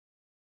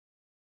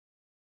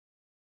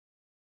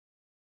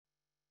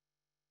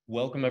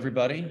Welcome,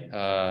 everybody.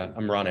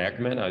 I'm Ron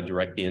Ackerman. I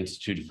direct the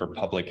Institute for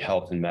Public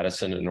Health and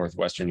Medicine at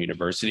Northwestern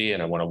University,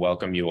 and I want to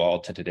welcome you all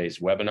to today's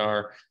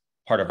webinar,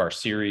 part of our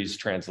series,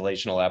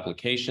 Translational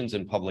Applications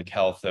in Public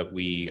Health, that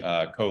we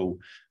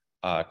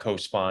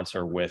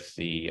co-sponsor with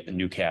the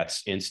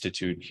NewCats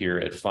Institute here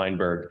at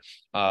Feinberg.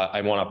 I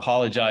want to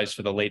apologize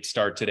for the late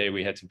start today.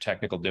 We had some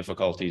technical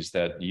difficulties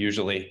that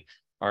usually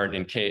aren't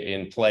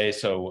in play,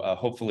 so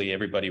hopefully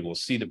everybody will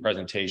see the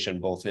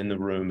presentation both in the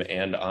room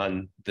and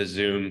on the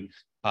Zoom.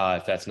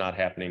 If that's not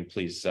happening,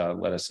 please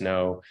let us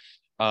know.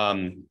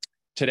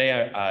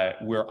 Today,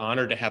 we're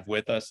honored to have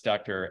with us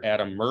Dr.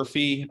 Adam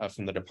Murphy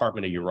from the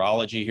Department of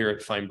Urology here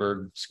at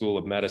Feinberg School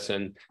of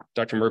Medicine.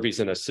 Dr. Murphy is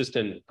an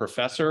assistant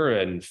professor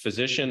and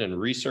physician and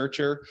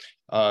researcher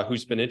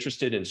who's been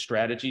interested in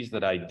strategies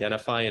that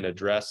identify and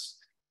address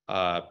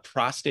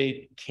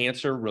prostate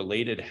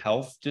cancer-related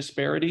health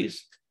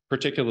disparities,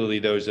 particularly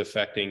those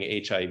affecting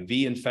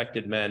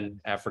HIV-infected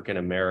men, African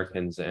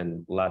Americans,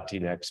 and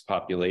Latinx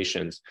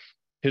populations.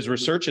 His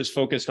research is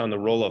focused on the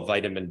role of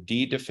vitamin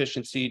D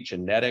deficiency,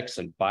 genetics,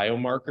 and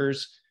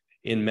biomarkers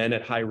in men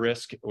at high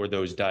risk or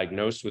those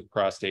diagnosed with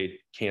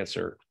prostate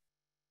cancer.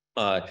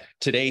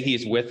 Today,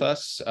 he's with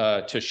us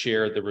to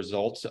share the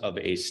results of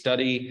a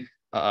study,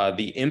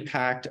 the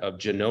impact of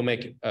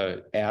genomic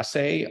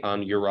assay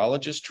on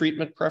urologist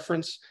treatment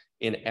preference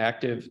in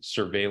active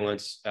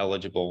surveillance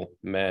eligible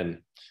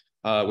men.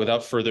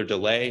 Without further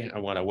delay, I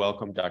want to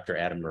welcome Dr.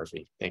 Adam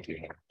Murphy. Thank you.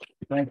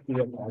 Thank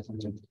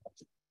you.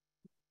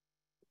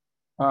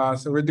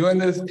 So we're doing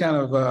this kind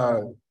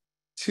of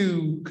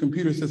two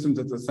computer systems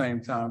at the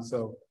same time.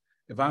 So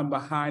if I'm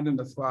behind in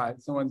the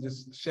slide, someone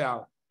just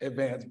shout,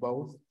 advance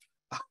both.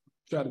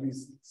 Try to be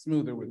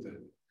smoother with it.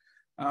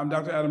 I'm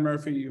Dr. Adam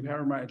Murphy. You've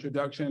heard my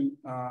introduction.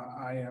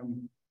 I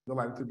am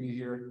delighted to be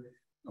here,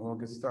 and we'll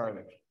get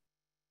started.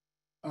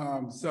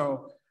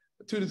 So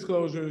two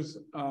disclosures.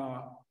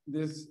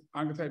 This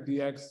Oncotype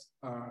DX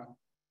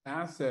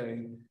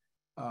assay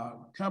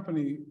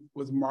company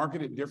was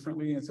marketed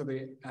differently, and so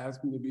they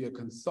asked me to be a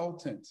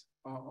consultant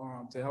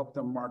to help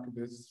them market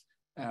this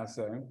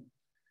assay.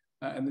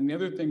 And then the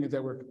other thing is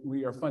that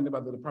we are funded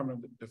by the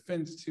Department of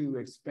Defense to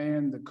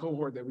expand the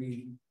cohort that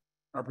we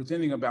are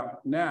presenting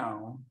about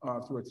now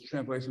through its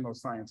Translational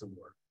Science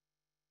Award.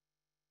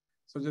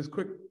 So just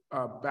quick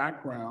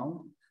background,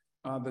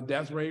 the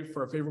death rate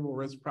for favorable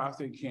risk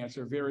prostate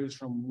cancer varies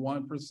from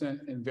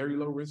 1% in very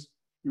low risk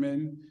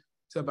men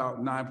to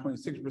about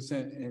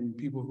 9.6% in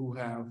people who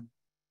have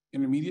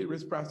intermediate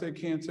risk prostate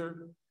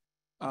cancer.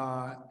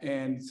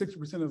 And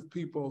 60% of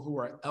people who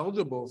are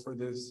eligible for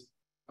this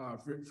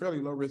fairly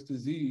low risk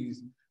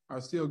disease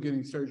are still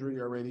getting surgery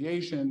or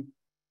radiation,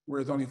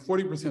 whereas only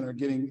 40% are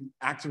getting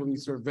actively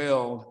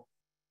surveilled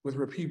with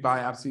repeat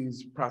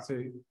biopsies,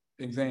 prostate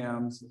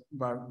exams,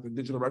 by the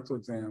digital rectal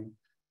exam,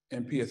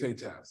 and PSA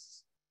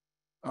tests.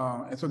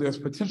 And so there's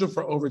potential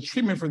for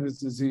overtreatment for this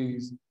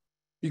disease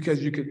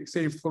because you could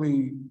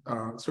safely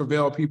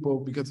surveil people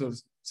because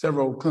of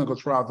several clinical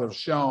trials that have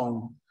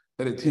shown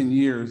that at 10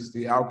 years,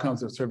 the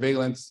outcomes of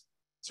surveillance,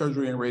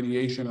 surgery, and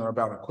radiation are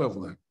about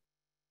equivalent.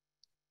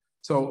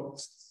 So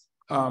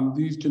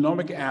these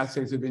genomic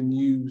assays have been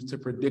used to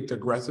predict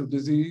aggressive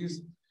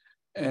disease,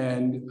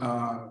 and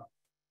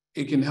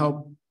it can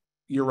help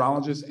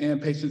urologists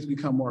and patients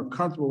become more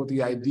comfortable with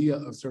the idea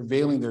of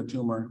surveilling their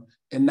tumor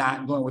and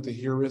not going with the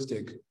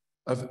heuristic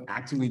of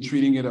actively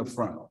treating it up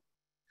front.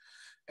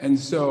 And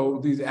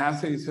so these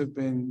assays have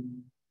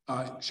been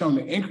shown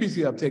to increase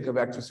the uptake of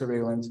active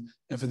surveillance,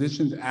 and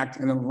physicians act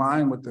in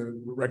line with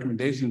the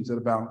recommendations at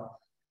about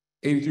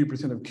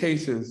 83% of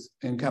cases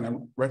in kind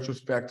of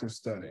retrospective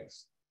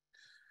studies.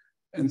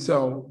 And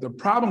so the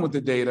problem with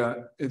the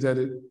data is that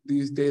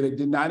these data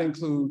did not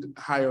include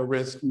higher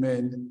risk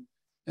men.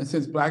 And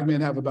since Black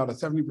men have about a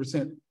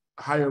 70%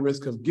 higher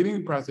risk of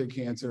getting prostate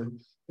cancer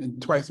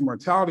and twice the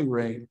mortality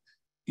rate,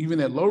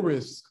 even at low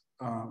risk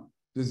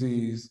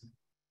disease,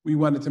 we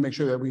wanted to make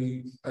sure that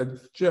we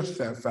adjust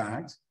that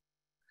fact.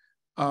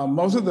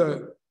 Most of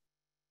the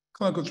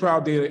clinical trial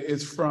data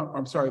is from,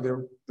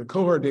 the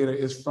cohort data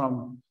is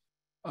from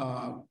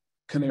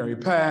Canary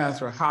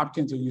Pass or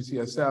Hopkins or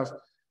UCSF,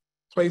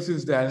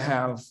 places that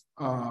have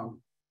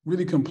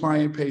really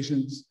compliant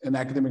patients in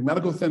academic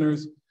medical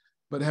centers,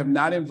 but have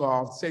not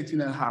involved safety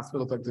net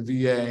hospitals like the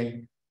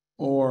VA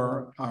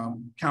or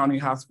county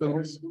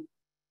hospitals.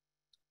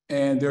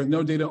 And there's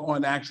no data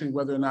on actually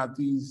whether or not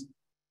these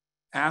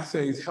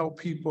assays help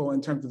people in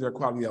terms of their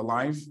quality of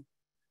life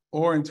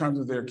or in terms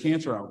of their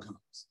cancer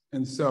outcomes.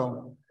 And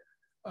so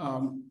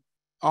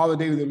all the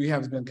data that we have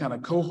has been kind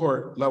of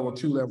cohort level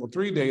 2, level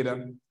 3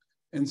 data.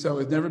 And so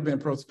it's never been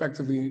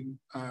prospectively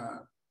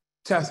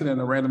tested in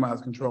a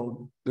randomized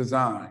controlled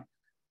design,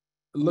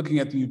 looking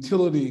at the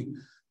utility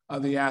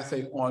of the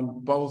assay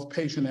on both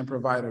patient and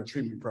provider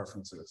treatment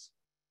preferences.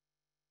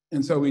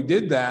 And so we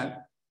did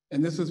that,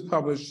 and this was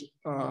published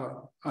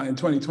in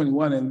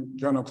 2021 in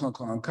Journal of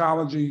Clinical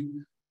Oncology.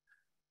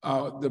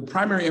 The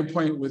primary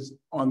endpoint was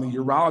on the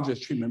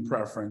urologist treatment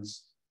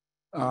preference,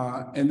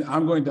 And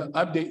I'm going to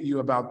update you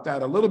about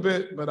that a little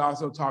bit, but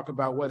also talk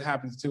about what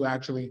happens to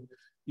actually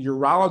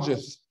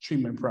urologist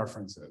treatment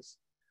preferences.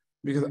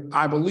 Because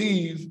I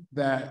believe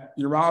that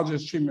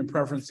urologist treatment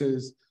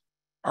preferences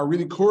are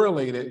really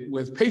correlated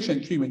with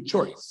patient treatment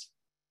choice.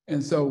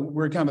 And so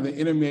we're kind of the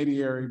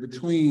intermediary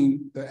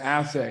between the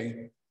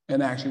assay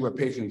and actually what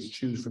patients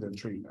choose for their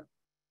treatment.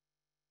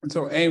 And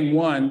so aim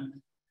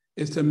one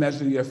is to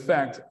measure the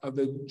effect of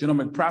the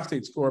genomic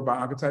prostate score by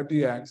Oncotype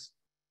DX,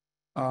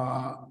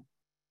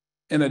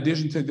 in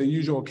addition to the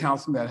usual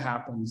counseling that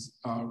happens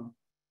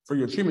for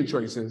your treatment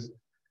choices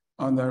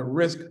on the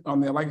risk, on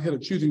the likelihood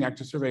of choosing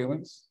active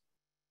surveillance.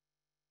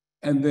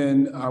 And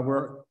then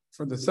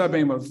for the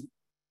sub-aim of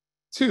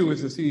 2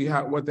 is to see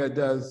what that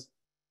does,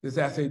 this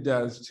assay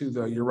does to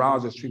the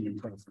urologist treatment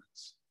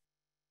preference.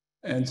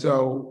 And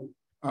so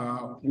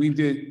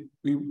we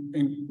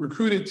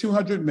recruited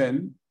 200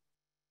 men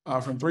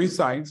from 3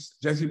 sites,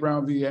 Jesse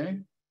Brown VA,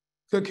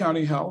 Cook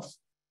County Health,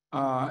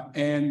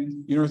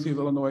 and University of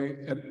Illinois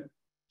at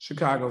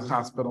Chicago's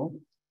hospital.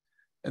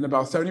 And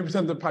about 70%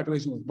 of the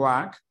population was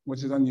Black,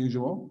 which is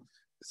unusual.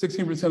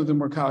 16% of them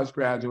were college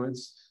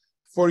graduates.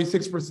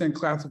 46%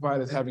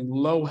 classified as having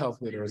low health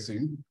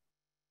literacy.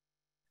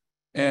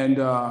 And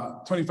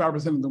 25%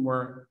 of them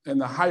were in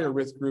the higher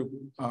risk group,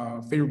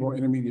 favorable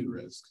intermediate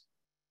risk.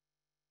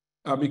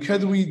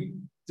 Because we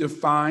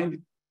defined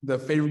the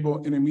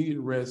favorable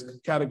intermediate risk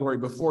category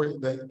before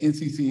the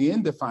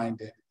NCCN defined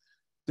it,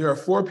 there are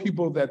 4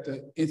 people that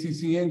the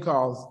NCCN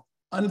calls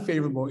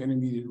unfavorable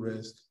intermediate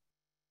risk,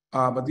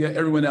 but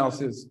everyone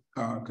else is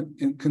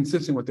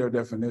consistent with their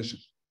definition.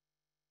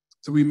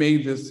 So we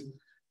made this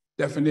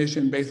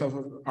definition based off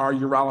of our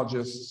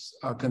urologists'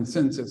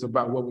 consensus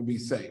about what would be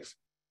safe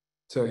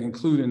to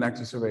include in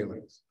active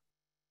surveillance.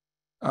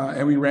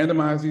 And we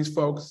randomized these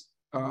folks.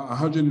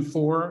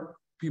 104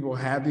 people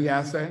had the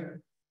assay,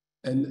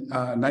 and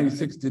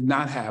 96 did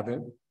not have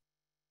it.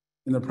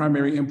 And the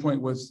primary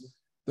endpoint was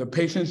the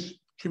patient's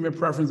treatment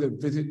preference at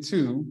visit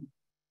 2,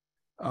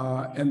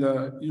 and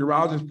the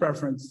urologist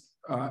preference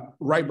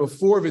right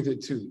before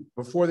visit 2,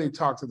 before they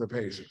talk to the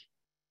patient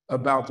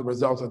about the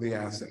results of the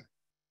assay,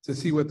 to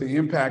see what the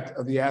impact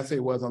of the assay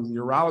was on the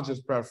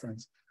urologist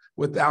preference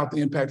without the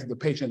impact of the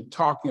patient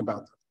talking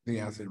about the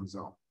assay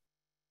result.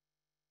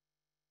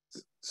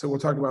 So we'll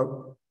talk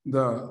about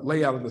the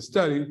layout of the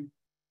study.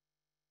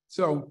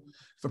 So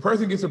if a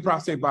person gets a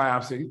prostate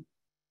biopsy,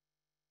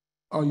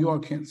 oh, you all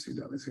can't see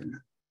that, let's see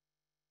that.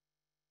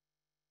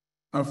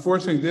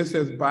 Unfortunately, this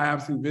says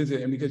biopsy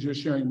visit, and because you're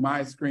sharing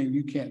my screen,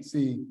 you can't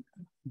see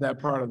that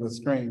part of the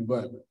screen,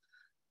 but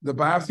the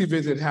biopsy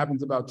visit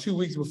happens about 2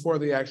 weeks before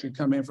they actually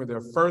come in for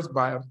their first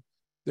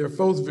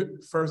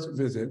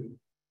visit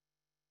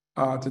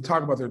to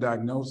talk about their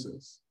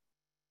diagnosis.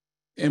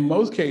 In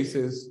most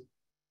cases,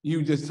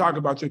 you just talk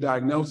about your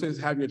diagnosis,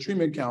 have your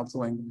treatment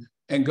counseling,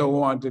 and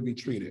go on to be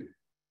treated.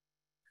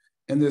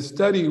 In this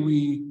study,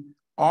 we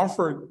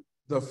offered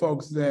the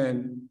folks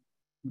then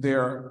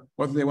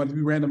whether they want to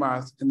be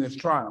randomized in this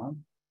trial.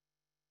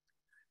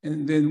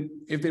 And then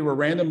if they were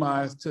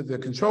randomized to the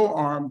control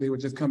arm, they would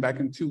just come back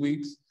in 2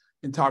 weeks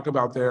and talk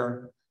about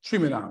their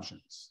treatment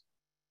options.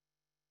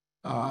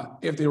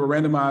 If they were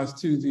randomized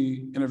to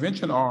the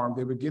intervention arm,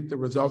 they would get the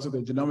results of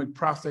their genomic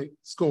prostate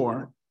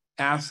score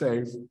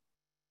assay,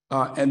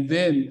 and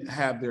then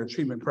have their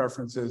treatment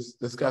preferences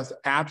discussed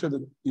after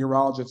the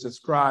urologist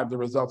described the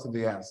results of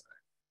the assay.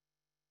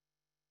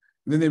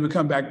 And then they would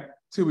come back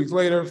 2 weeks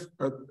later,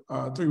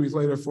 or 3 weeks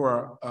later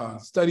for a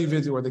study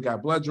visit where they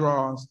got blood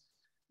draws,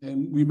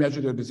 and we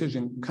measured their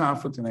decision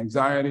conflict and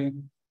anxiety.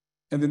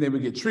 And then they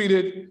would get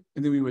treated,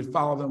 and then we would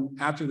follow them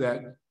after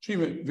that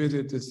treatment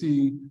visit to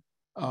see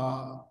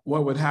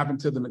what would happen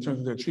to them in terms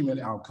of their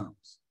treatment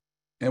outcomes.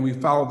 And we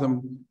followed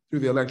them through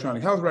the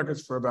electronic health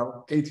records for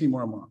about 18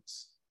 more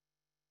months.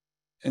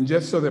 And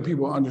just so that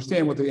people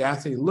understand what the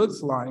assay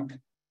looks like,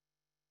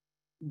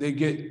 they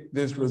get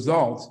this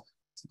result.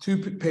 It's a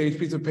 2-page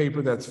piece of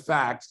paper that's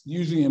faxed,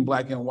 usually in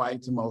black and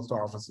white to most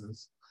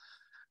offices.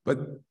 But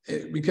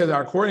because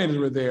our coordinators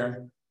were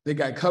there, they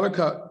got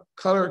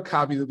color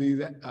copies of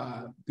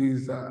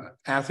these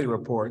assay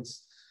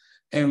reports.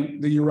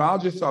 And the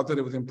urologist thought that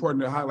it was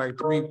important to highlight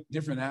 3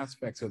 different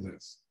aspects of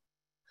this.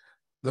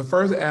 The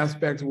first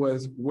aspect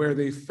was where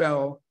they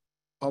fell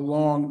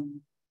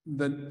along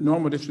the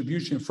normal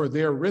distribution for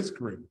their risk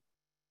group.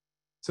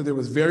 So there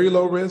was very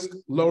low risk,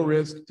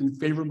 and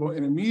favorable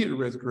intermediate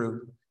risk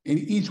group, and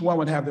each one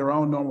would have their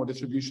own normal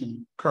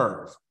distribution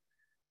curve.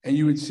 And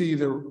you would see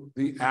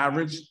the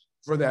average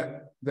for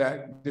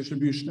that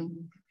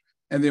distribution,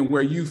 and then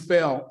where you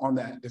fell on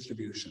that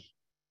distribution.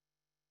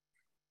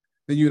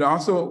 Then you'd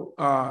also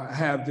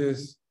have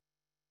this,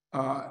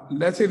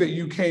 let's say that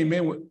you came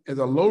in as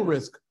a low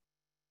risk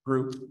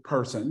group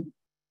person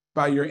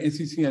by your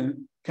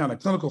NCCN kind of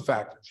clinical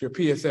factors, your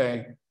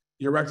PSA,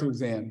 your rectal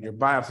exam, your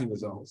biopsy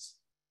results,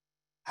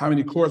 how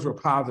many cores were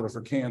positive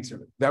for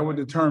cancer. That would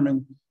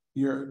determine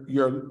your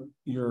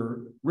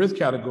risk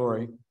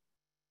category.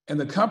 And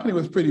the company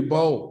was pretty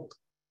bold.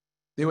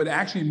 They would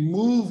actually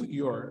move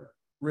your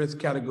risk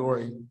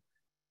category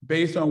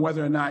based on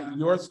whether or not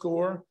your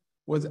score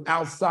was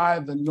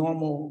outside the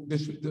normal,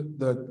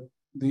 the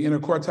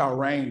interquartile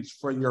range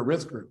for your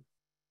risk group.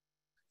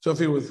 So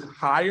if it was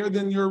higher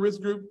than your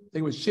risk group,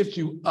 they would shift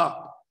you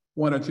up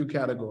 1 or 2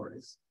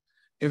 categories.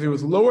 If it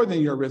was lower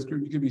than your risk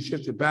group, you could be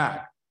shifted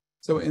back.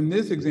 So in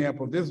this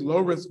example, this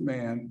low-risk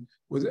man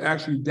was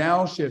actually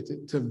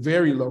downshifted to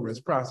very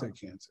low-risk prostate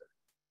cancer.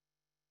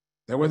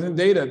 There wasn't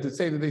data to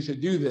say that they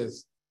should do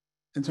this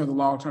in terms of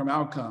long-term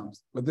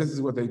outcomes, but this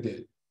is what they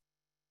did.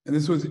 And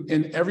this was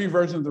in every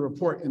version of the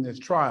report in this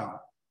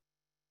trial.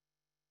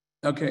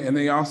 Okay, and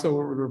they also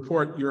would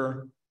report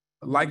your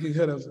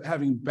likelihood of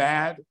having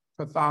bad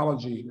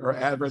pathology or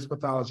adverse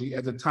pathology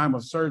at the time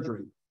of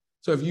surgery.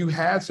 So if you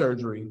had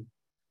surgery,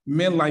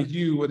 men like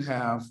you would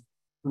have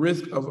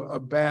risk of a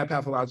bad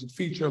pathologic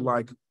feature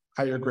like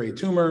higher grade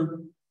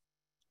tumor,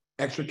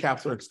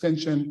 extracapsular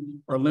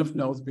extension, or lymph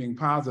nodes being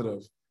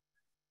positive.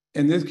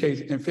 In this case,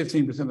 in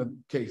 15% of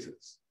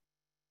cases.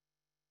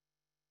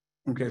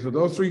 Okay, so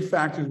those 3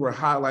 factors were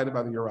highlighted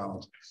by the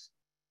urologists.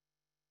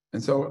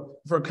 And so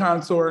for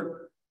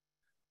consort,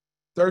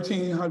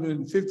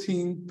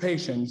 1,315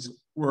 patients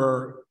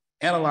were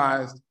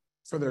analyzed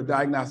for their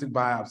diagnostic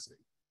biopsy.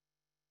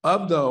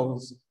 Of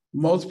those,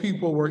 most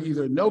people were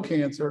either no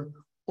cancer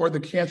or the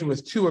cancer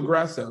was too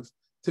aggressive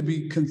to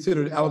be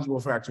considered eligible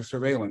for active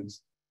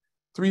surveillance.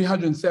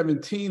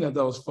 317 of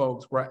those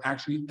folks were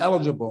actually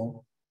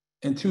eligible,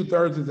 and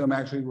 2/3 of them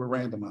actually were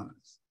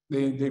randomized.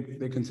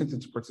 They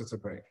consented to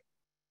participate.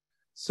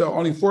 So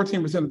only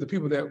 14% of the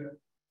people that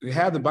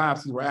had the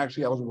biopsies were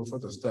actually eligible for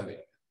the study,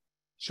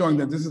 showing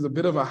that this is a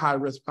bit of a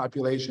high-risk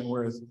population,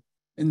 whereas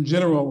in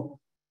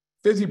general,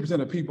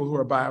 50% of people who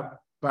are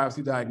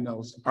biopsy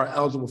diagnosed are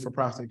eligible for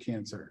prostate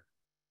cancer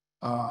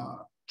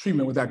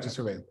treatment with active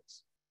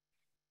surveillance.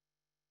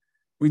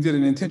 We did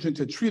an intention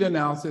to treat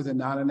analysis and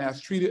not an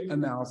as treated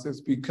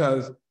analysis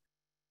because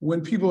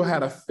when people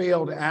had a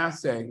failed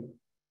assay,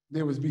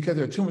 because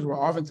their tumors were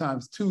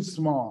oftentimes too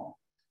small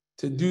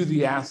to do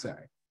the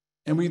assay.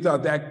 And we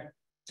thought that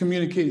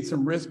communicated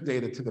some risk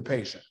data to the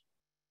patient.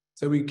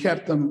 So we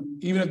kept them,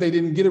 even if they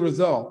didn't get a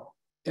result,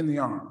 in the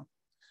arm.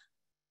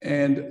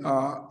 And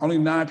only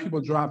 9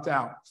 people dropped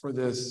out for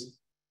this.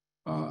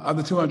 Of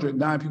the 200,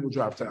 9 people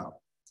dropped out.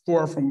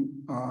 4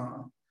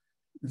 from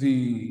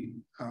the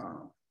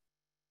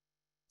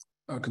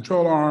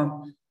control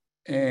arm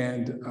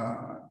and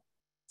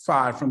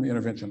 5 from the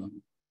intervention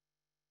arm.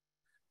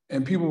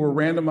 And people were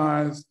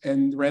randomized,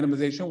 and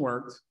randomization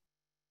worked.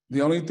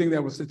 The only thing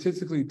that was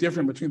statistically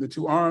different between the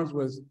 2 arms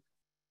was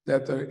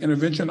that the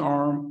intervention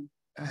arm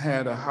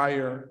had a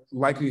higher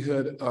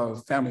likelihood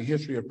of family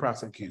history of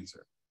prostate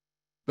cancer.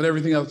 But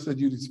everything else that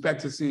you'd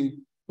expect to see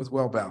was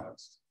well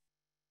balanced.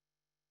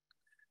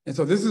 And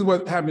so this is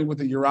what happened with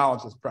the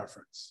urologist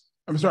preference.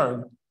 I'm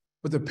sorry,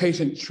 with the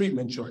patient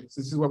treatment choice.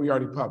 This is what we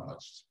already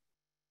published.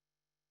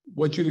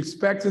 What you'd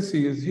expect to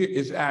see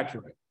is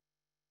accurate.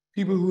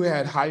 People who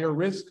had higher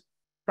risk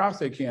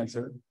prostate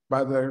cancer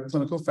by their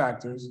clinical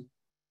factors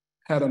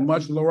had a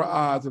much lower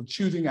odds of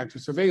choosing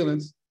active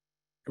surveillance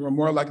and were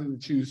more likely to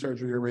choose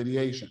surgery or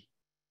radiation.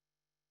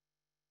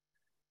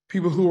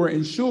 People who were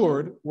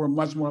insured were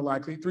much more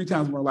likely, 3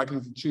 times more likely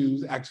to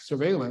choose active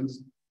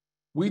surveillance.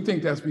 We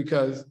think that's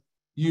because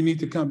you need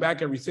to come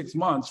back every 6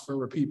 months for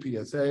repeat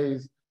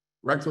PSAs,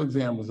 rectal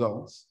exam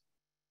results,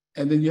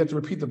 and then you have to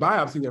repeat the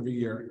biopsy every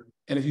year.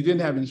 And if you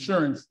didn't have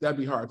insurance, that'd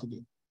be hard to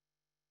do.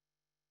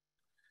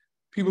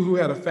 People who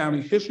had a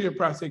family history of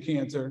prostate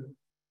cancer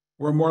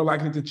were more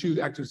likely to choose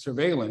active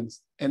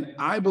surveillance. And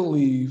I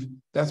believe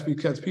that's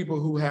because people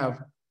who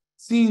have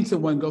seen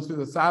someone go through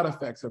the side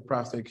effects of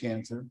prostate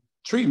cancer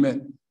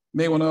treatment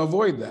may want to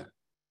avoid that.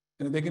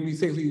 And if they can be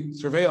safely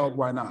surveilled,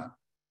 why not?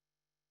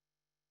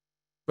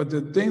 But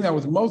the thing that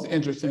was most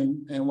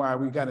interesting and why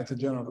we got into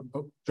Journal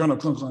of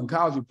Clinical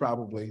Oncology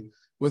probably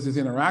was this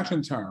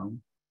interaction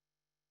term,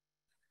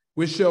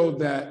 which showed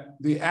that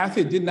the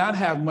assay did not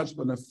have much of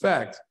an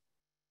effect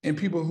in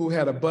people who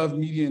had above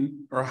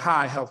median or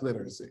high health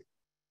literacy.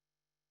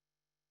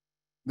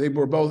 They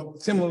were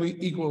both similarly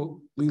equally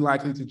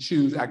likely to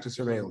choose active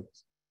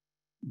surveillance.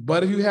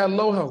 But if you had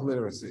low health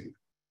literacy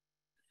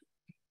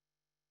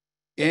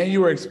and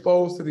you were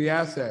exposed to the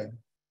assay,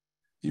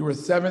 you were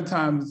 7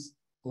 times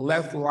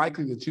less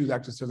likely to choose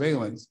active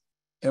surveillance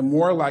and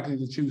more likely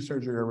to choose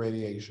surgery or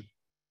radiation.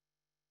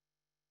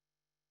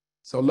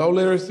 So low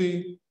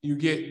literacy, you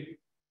get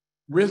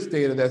risk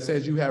data that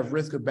says you have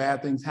risk of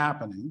bad things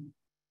happening,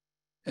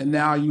 and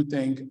now you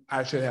think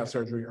I should have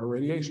surgery or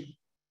radiation.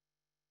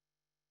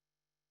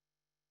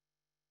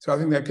 So I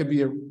think that could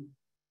be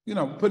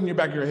put in your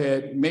back of your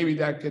head, maybe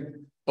that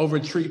could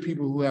overtreat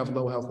people who have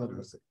low health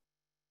literacy.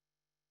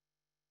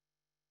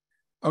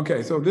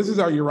 Okay, so this is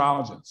our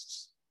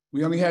urologists.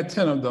 We only had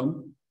 10 of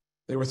them.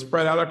 They were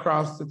spread out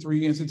across the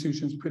 3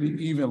 institutions pretty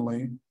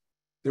evenly.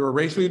 They were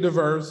racially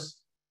diverse.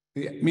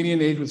 The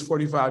median age was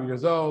 45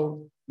 years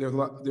old. There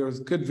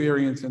was good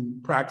variance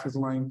in practice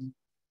length.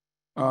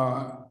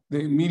 The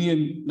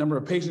median number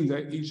of patients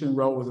that each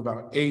enrolled was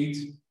about 8.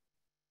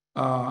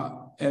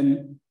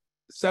 And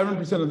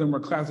 7% of them were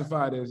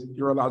classified as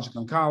urologic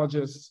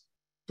oncologists.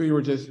 3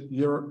 were just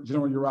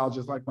general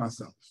urologists like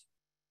myself.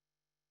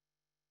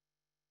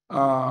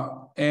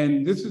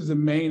 And this is the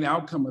main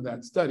outcome of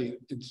that study.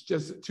 It's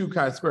just a 2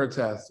 chi-square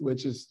test,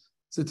 which is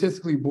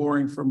statistically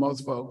boring for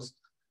most folks,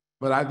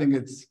 but I think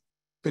it's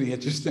pretty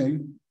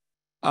interesting.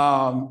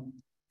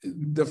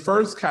 The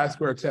first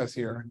chi-square test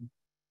here,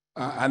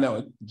 I know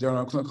it,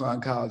 general clinical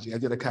oncology, I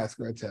did a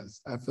chi-square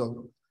test. I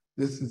feel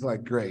this is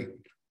like great.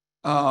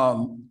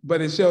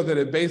 But it shows that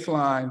at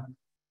baseline,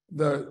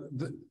 the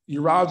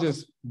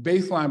urologist's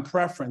baseline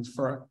preference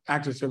for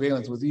active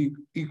surveillance was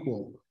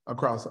equal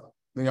across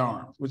the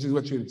arms, which is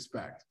what you'd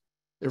expect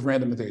if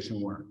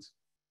randomization works.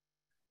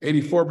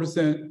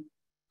 84%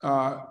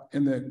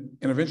 in the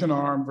intervention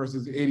arm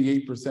versus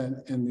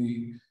 88% in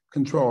the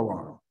control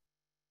arm.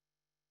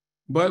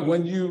 But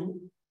when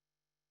you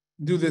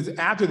do this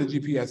after the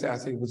GPS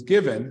assay was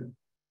given,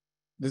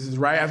 this is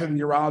right after the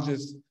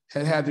urologist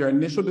had their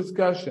initial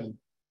discussion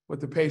with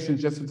the patient,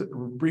 just to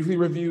briefly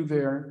review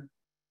their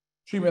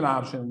treatment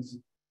options,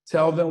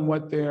 tell them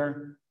what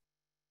they're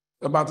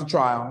about the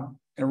trial,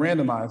 and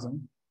randomize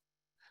them.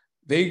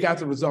 They got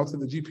the results of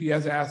the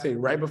GPS assay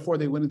right before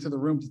they went into the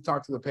room to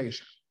talk to the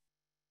patient.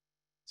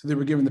 So they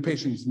were given the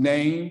patient's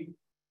name,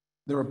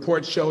 the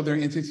report showed their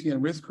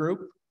NCCN risk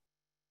group,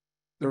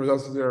 the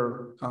results of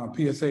their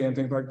PSA and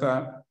things like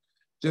that,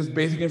 just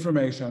basic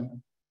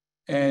information.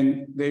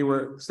 And they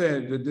were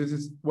said that this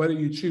is, what do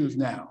you choose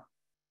now?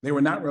 They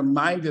were not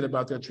reminded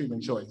about their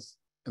treatment choice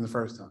in the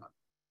first time.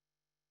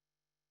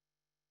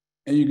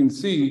 And you can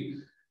see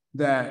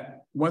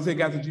that once they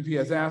got the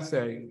GPS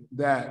assay,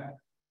 that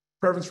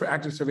preference for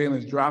active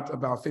surveillance dropped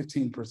about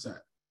 15%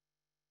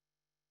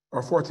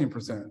 or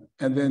 14%.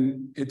 And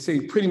then it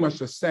stayed pretty much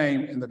the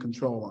same in the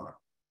control arm.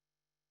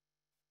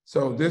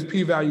 So this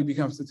p-value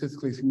becomes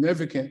statistically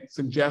significant,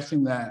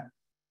 suggesting that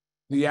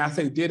the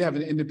assay did have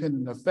an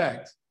independent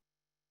effect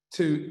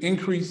to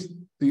increase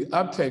the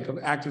uptake of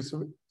active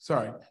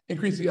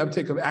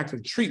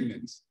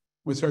treatments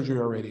with surgery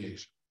or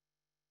radiation.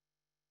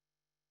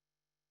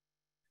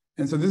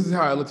 And so this is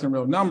how it looks in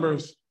real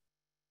numbers.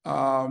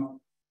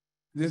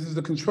 This is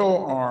the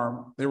control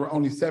arm. There were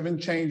only 7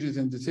 changes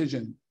in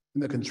decision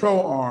in the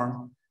control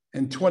arm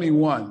and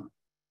 21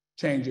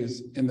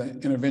 changes in the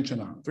intervention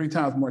arm, 3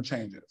 times more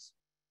changes.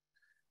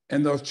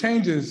 And those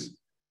changes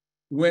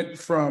went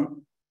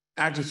from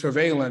active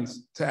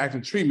surveillance to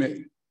active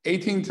treatment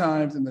 18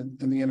 times in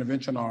the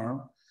intervention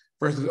arm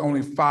versus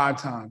only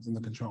 5 times in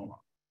the control arm.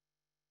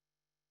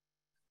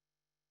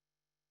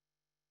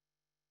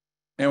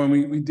 And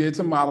when we did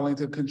some modeling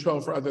to control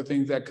for other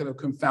things that could have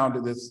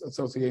confounded this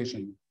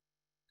association.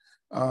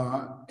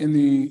 In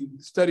the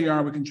study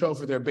arm, we controlled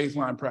for their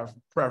baseline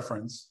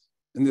preference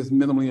in this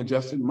minimally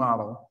adjusted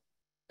model.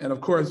 And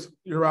of course,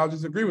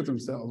 urologists agree with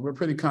themselves. We're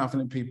pretty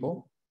confident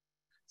people.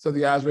 So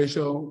the odds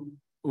ratio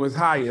was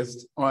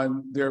highest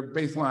on their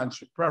baseline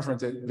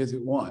preference at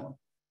visit 1.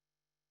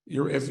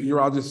 If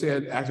urologists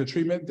said active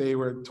treatment, they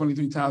were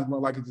 23 times more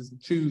likely to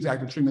choose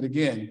active treatment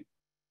again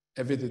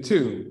at visit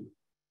 2.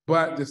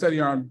 But the study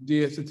arm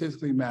did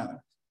statistically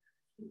matter.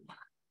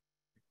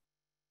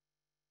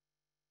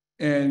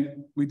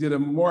 And we did a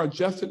more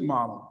adjusted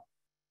model,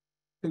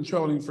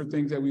 controlling for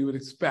things that we would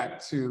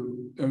expect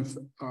to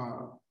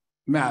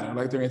matter,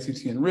 like their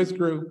NCCN risk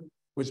group,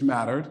 which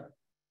mattered.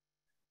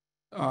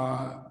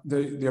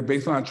 Their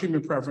baseline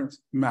treatment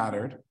preference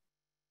mattered.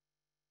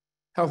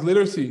 Health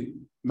literacy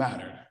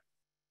mattered.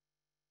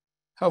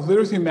 Health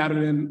literacy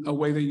mattered in a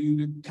way that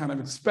you kind of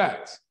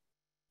expect,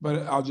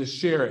 but I'll just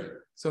share it.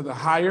 So the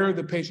higher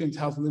the patient's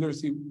health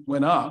literacy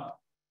went up,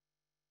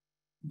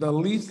 the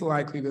least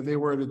likely that they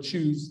were to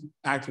choose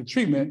active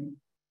treatment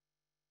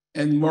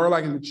and more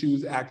likely to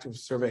choose active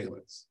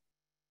surveillance.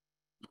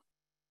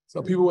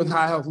 So people with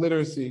high health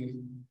literacy,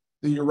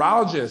 the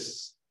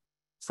urologists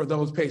for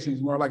those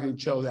patients more likely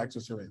chose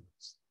active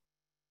surveillance.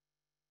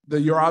 The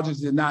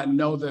urologist did not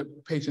know the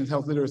patient's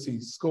health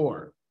literacy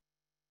score.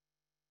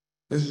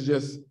 This is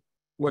just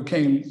what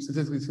came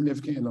statistically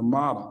significant in the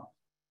model.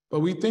 But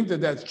we think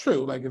that that's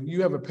true. Like if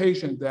you have a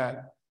patient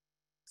that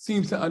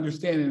seems to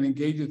understand and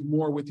engages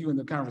more with you in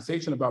the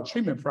conversation about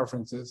treatment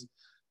preferences,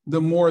 the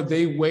more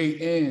they weigh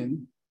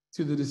in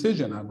to the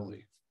decision, I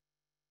believe.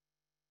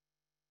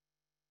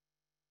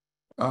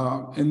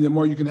 And the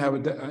more you can have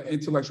an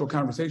intellectual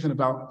conversation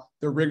about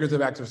the rigors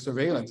of active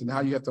surveillance and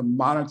how you have to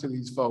monitor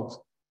these folks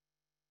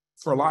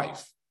for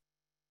life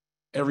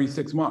every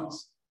 6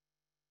 months.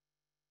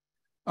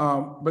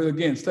 But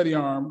again, study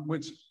arm,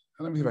 which,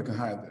 let me see if I can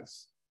hide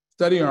this.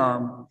 Study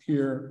arm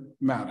here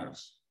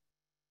matters.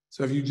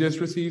 So if you just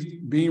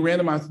received being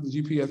randomized to the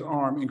GPS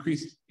arm,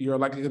 increase your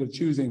likelihood of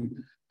choosing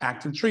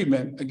active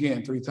treatment,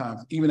 again, 3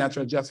 times, even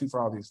after adjusting for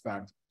all these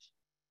factors.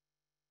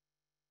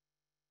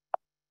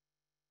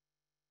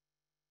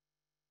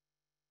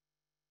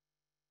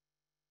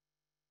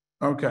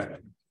 Okay,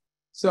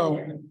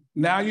 so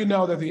now you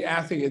know that the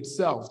assay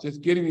itself,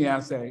 just getting the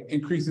assay,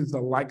 increases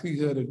the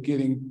likelihood of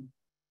getting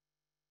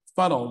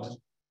funneled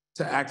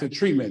to active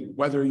treatment,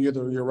 whether you're the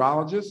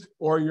urologist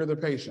or you're the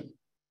patient.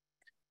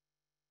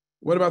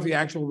 What about the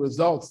actual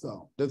results,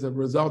 though? Does the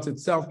result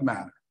itself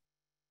matter?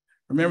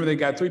 Remember, they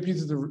got 3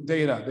 pieces of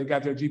data. They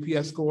got their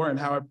GPS score and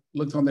how it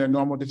looks on their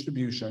normal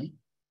distribution.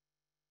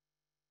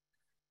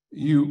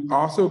 You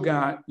also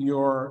got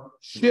your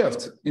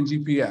shift in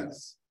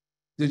GPS.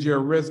 Did your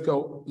risk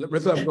level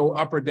go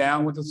up or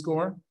down with the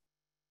score?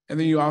 And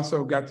then you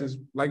also got this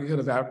likelihood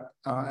of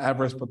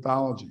adverse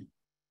pathology.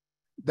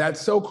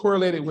 That's so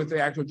correlated with the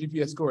actual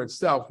GPS score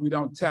itself, we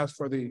don't test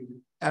for the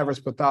adverse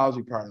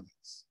pathology part of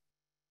this.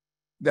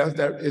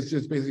 It's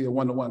just basically a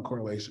one-to-one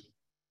correlation.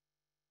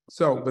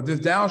 So, but this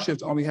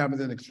downshift only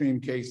happens in extreme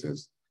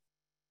cases,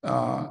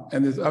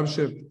 and this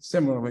upshift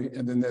similarly,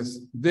 and then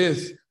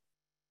this,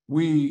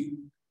 we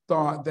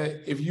thought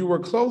that if you were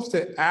close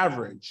to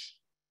average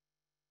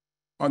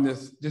on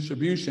this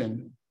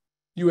distribution,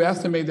 you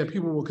estimate that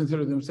people will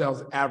consider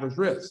themselves average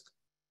risk.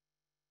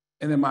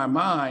 And in my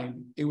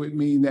mind, it would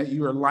mean that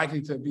you are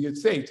likely to be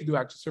safe to do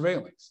active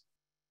surveillance,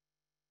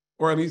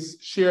 or at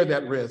least share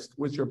that risk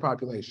with your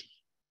population.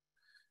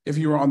 If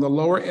you were on the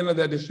lower end of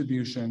that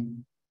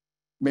distribution,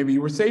 maybe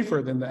you were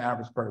safer than the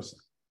average person.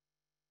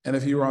 And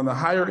if you were on the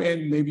higher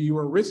end, maybe you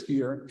were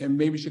riskier and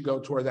maybe should go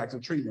towards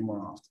active treatment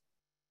more often.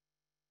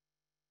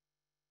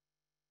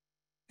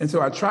 And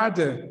so I tried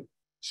to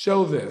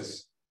show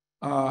this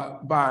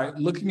by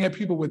looking at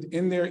people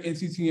within their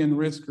NCCN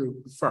risk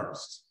group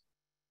first.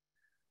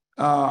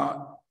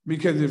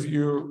 Because if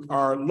you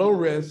are low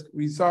risk,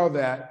 we saw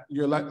that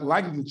you're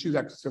likely to choose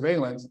active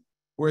surveillance,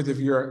 whereas if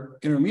you're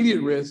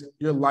intermediate risk,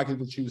 you're likely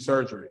to choose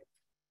surgery.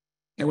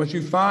 And what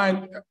you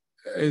find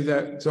is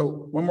that, so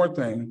one more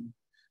thing,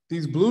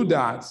 these blue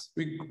dots,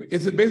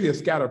 it's basically a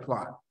scatter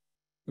plot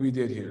we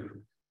did here.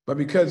 But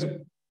because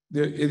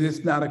it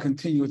is not a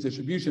continuous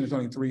distribution, it's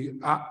only 3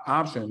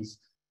 options,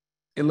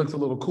 it looks a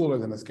little cooler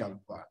than a scatter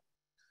plot.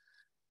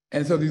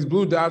 And so these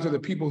blue dots are the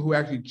people who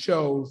actually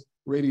chose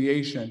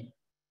radiation.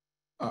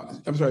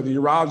 The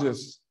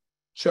urologists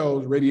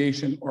chose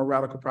radiation or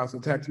radical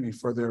prostatectomy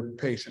for their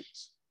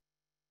patients.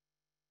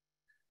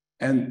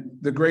 And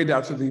the gray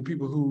dots are the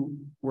people who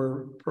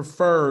were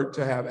preferred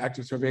to have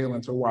active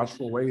surveillance or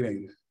watchful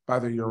waiting by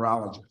the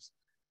urologist.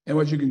 And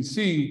what you can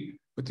see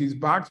with these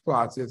box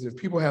plots is if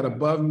people had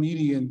above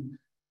median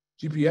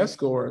GPS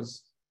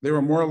scores, they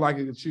were more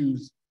likely to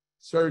choose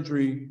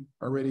surgery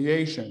or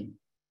radiation.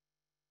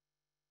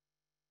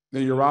 The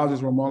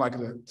urologists were more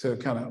likely to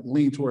kind of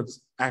lean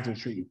towards active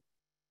treatment.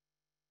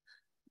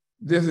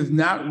 This is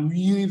not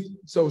really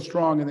so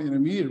strong in the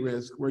intermediate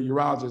risk where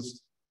urologists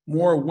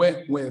more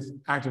went with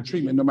active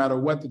treatment no matter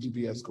what the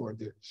GPS score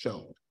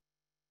showed.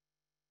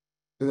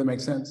 Does that make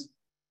sense?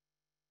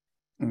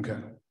 Okay.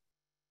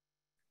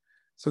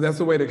 So that's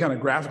the way to kind of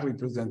graphically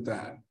present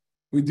that.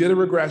 We did a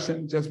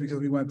regression just because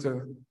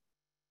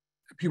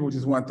people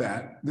just want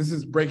that. This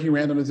is breaking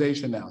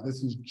randomization now.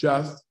 This is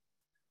just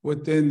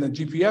within the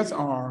GPS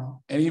arm,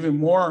 and even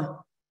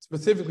more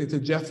specifically to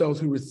just those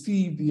who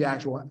received the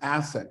actual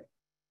assay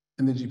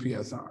in the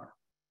GPS arm.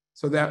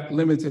 So that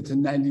limits it to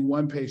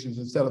 91 patients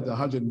instead of the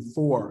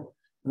 104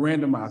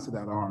 randomized to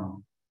that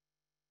arm.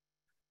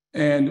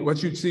 And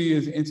what you'd see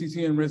is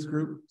NCCN risk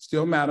group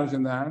still matters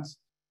in that.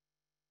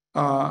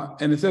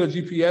 And instead of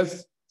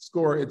GPS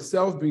score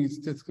itself being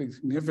statistically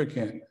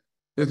significant,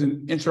 there's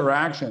an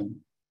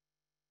interaction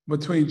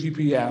between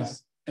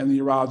GPS and the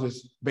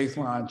urologist's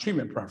baseline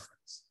treatment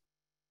preference.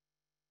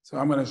 So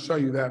I'm going to show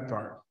you that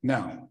part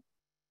now.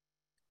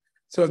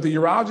 So if the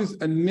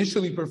urologist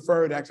initially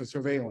preferred active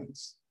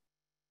surveillance,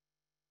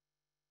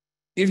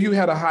 if you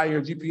had a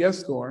higher GPS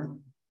score,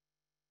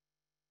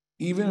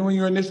 even when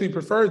you initially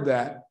preferred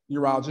that,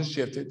 urologist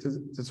shifted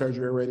to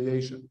surgery or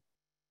radiation.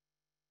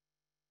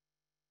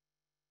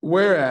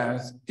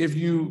 Whereas if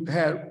you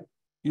had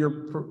your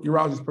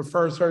urologist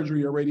prefer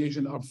surgery or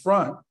radiation up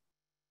front,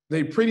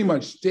 they pretty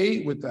much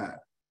stayed with that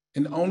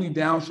and only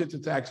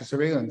downshifted to active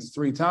surveillance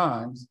 3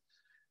 times.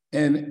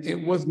 And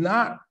it was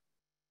not,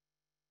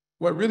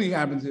 what really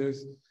happens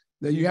is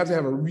that you have to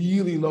have a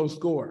really low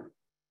score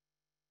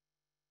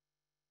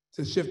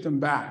to shift them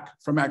back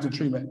from active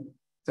treatment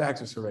to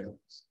active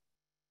surveillance.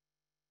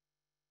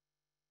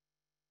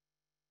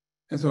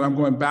 And so I'm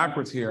going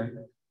backwards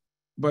here,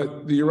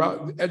 but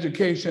the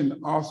education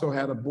also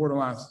had a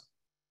borderline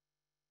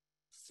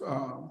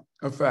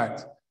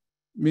effect,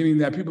 meaning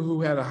that people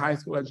who had a high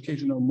school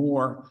education or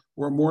more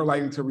were more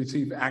likely to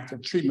receive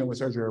active treatment with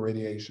surgery or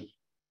radiation.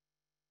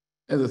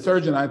 As a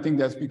surgeon, I think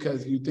that's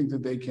because you think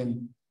that they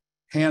can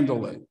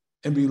handle it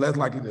and be less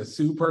likely to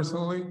sue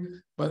personally,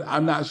 but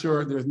I'm not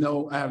sure,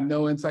 I have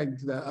no insight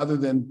into that other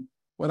than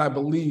what I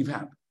believe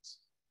happens.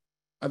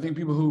 I think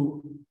people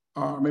who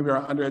maybe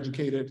are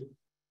undereducated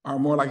are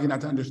more likely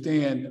not to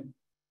understand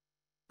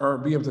or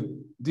be able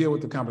to deal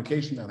with the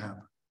complication that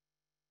happen.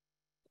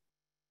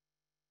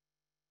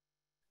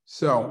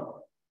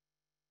 So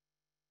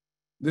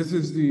this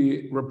is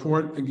the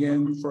report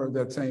again for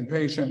that same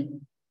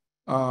patient.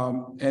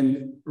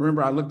 And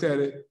remember, I looked at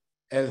it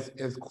as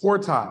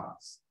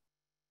quartiles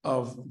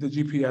of the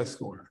GPS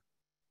score.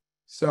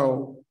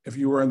 So if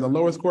you were in the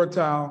lowest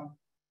quartile,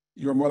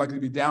 you're more likely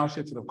to be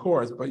downshifted, of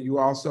course, but you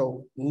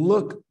also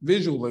look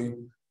visually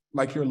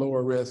like you're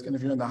lower risk. And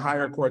if you're in the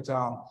higher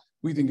quartile,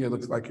 we think it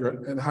looks like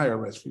you're at higher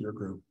risk for your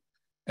group.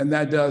 And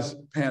that does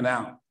pan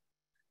out,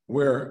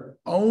 where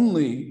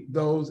only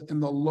those in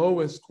the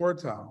lowest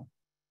quartile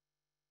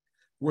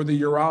were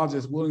the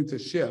urologists willing to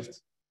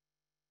shift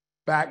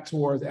back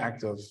towards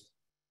active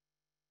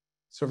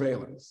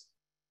surveillance.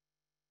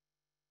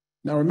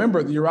 Now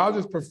remember, the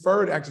urologists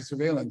preferred active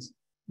surveillance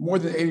more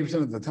than 80%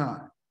 of the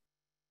time.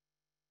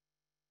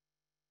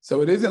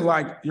 So it isn't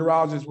like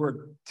urologists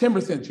were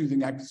 10%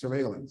 choosing active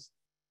surveillance,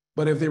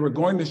 but if they were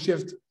going to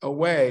shift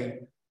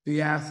away,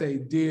 the assay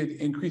did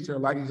increase their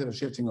likelihood of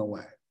shifting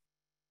away.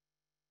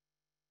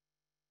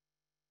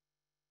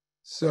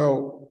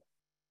 So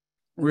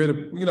we're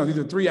at these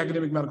are 3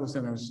 academic medical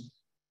centers,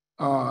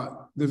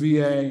 the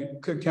VA,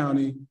 Cook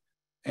County,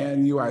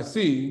 and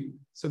UIC.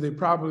 So they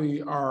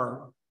probably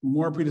are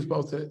more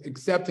predisposed to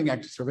accepting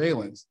active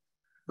surveillance,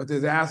 but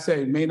this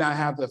assay may not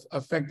have the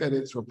effect that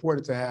it's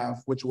reported to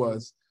have, which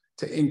was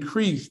to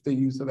increase the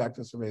use of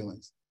active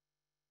surveillance.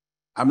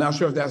 I'm not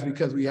sure if that's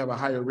because we have a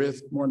higher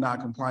risk, more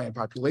non-compliant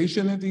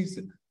population at these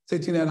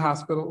safety net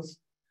hospitals,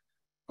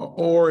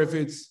 or if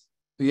it's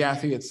the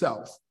assay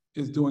itself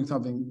is doing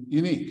something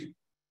unique.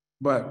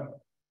 But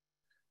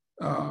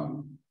I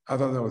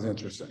thought that was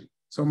interesting.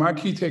 So my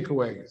key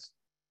takeaways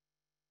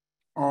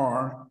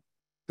are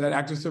that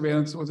active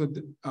surveillance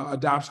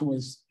adoption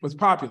was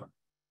popular.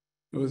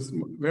 It was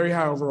very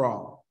high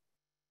overall.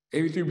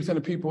 83%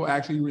 of people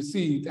actually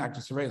received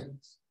active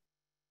surveillance.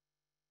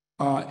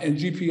 And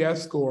GPS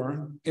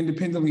score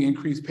independently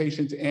increased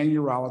patients and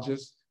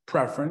urologists'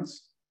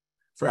 preference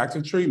for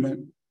active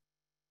treatment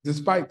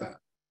despite that.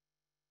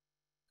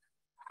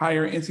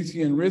 Higher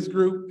NCCN risk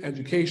group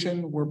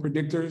education were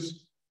predictors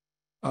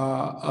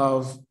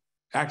of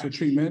active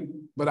treatment,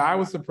 but I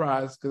was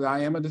surprised because I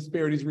am a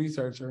disparities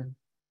researcher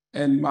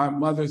and my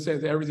mother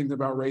says everything's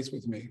about race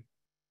with me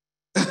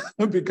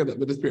because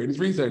I'm a disparities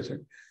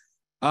researcher.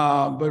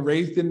 But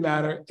race didn't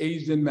matter,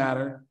 age didn't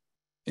matter,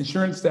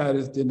 insurance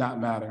status did not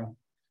matter.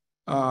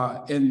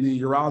 In the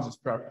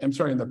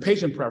in the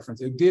patient preference,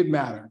 it did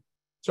matter.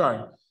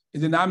 Sorry, it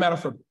did not matter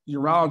for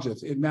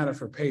urologists, it mattered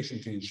for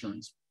patient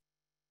insurance.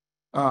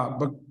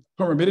 But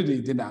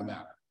comorbidity did not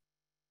matter.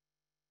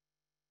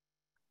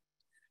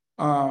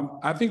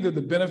 I think that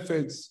the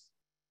benefits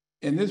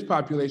in this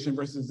population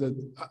versus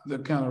the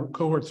kind of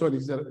cohort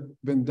studies that have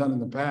been done in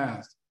the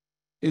past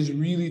is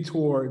really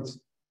towards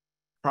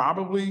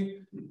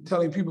probably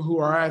telling people who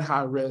are at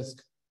high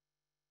risk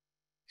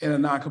in a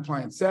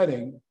non-compliant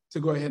setting to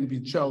go ahead and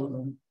be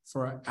chosen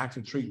for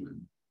active treatment.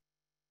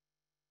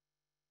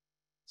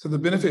 So the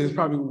benefit is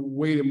probably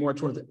weighted more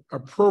towards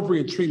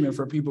appropriate treatment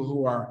for people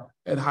who are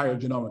at higher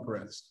genomic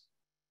risk.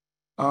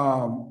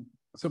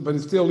 But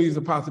it still leaves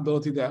the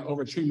possibility that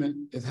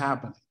overtreatment is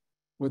happening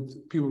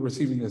with people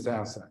receiving this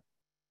assay.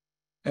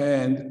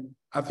 And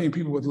I think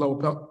people with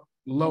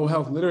low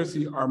health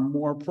literacy are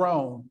more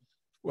prone,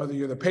 whether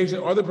you're the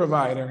patient or the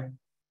provider,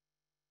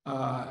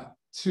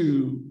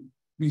 to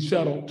be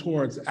shuttled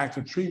towards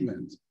active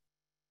treatment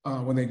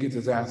when they get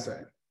this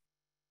assay.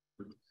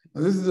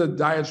 Now, this is a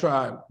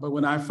diatribe, but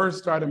when I first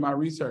started my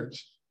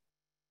research,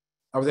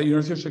 I was at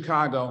University of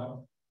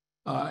Chicago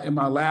in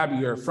my lab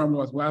year from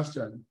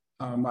Northwestern.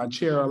 My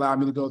chair allowed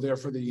me to go there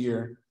for the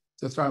year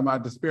to start my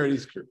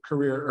disparities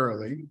career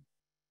early.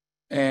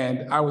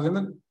 And I was in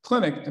the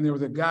clinic and there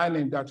was a guy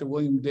named Dr.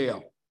 William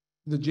Dale,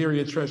 the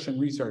geriatrician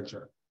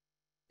researcher.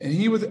 And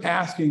he was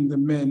asking the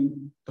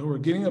men who were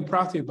getting a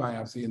prostate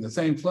biopsy in the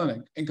same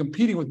clinic and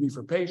competing with me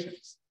for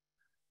patients,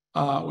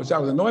 which I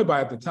was annoyed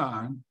by at the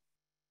time.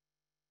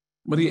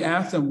 But he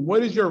asked them,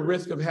 what is your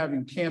risk of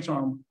having cancer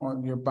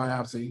on your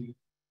biopsy?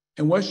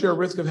 And what's your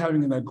risk of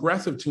having an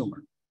aggressive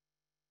tumor?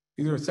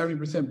 These are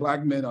 70%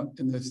 Black men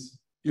in this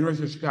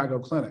University of Chicago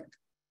clinic.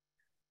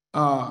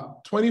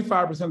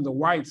 25% of the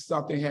whites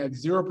thought they had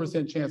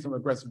 0% chance of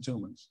aggressive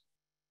tumors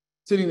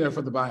sitting there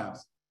for the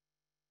biopsy.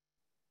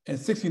 And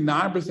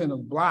 69%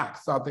 of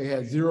Blacks thought they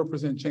had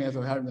 0% chance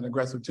of having an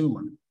aggressive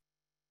tumor,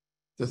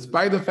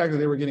 despite the fact that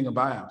they were getting a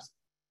biopsy.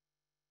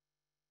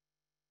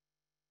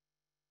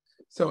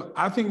 So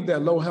I think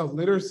that low health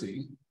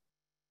literacy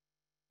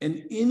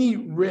and any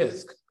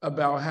risk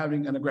about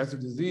having an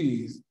aggressive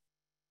disease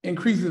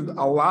increases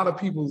a lot of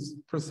people's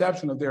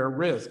perception of their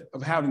risk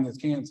of having this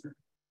cancer.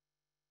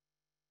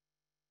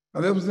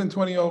 Now, this was in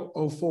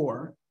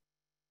 2004,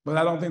 but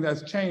I don't think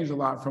that's changed a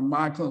lot from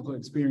my clinical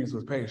experience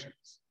with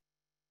patients.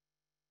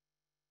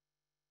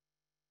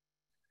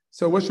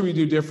 So what should we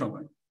do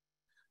differently?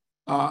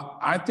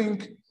 I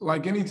think,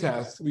 like any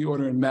test we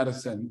order in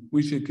medicine,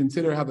 we should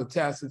consider how the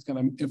test is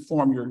going to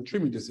inform your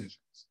treatment decisions.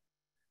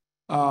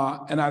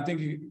 And I think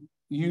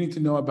you need to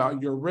know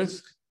about your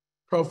risk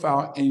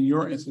profile in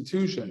your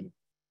institution.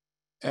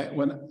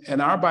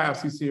 In our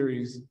biopsy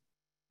series,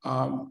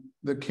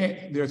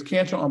 there's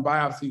cancer on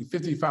biopsy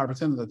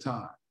 55% of the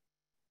time,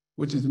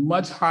 which is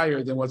much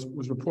higher than what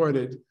was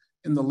reported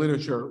in the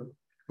literature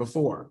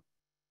before.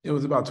 It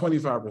was about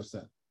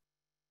 25%.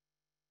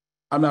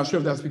 I'm not sure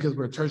if that's because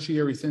we're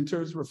tertiary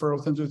centers,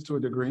 referral centers to a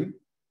degree,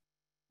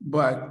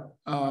 but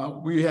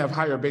we have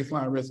higher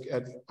baseline risk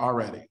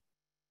already.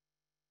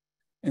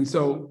 And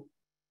so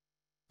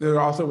there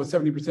also was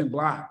 70%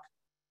 Black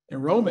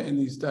enrollment in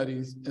these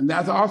studies, and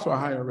that's also a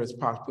higher risk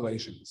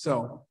population.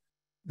 So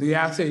the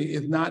assay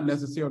is not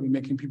necessarily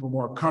making people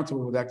more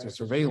comfortable with active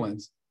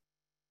surveillance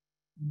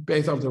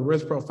based off the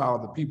risk profile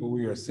of the people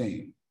we are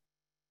seeing.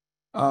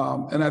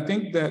 And I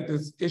think that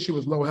this issue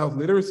with low health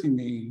literacy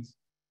means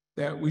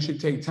that we should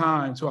take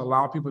time to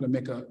allow people to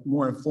make a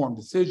more informed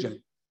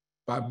decision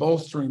by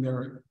bolstering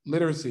their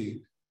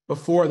literacy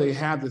before they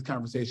have this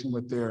conversation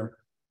with their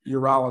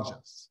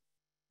urologists.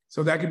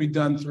 So that could be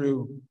done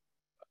through,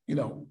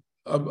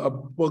 a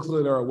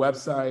booklet or a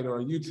website or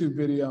a YouTube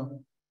video.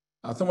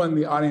 Someone in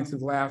the audience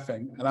is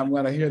laughing, and I'm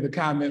going to hear the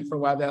comment for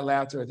why that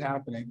laughter is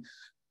happening.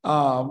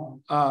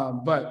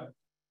 But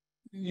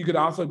you could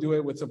also do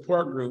it with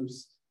support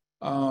groups.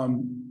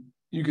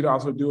 You could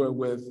also do it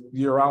with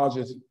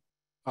urologists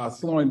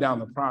slowing down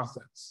the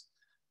process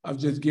of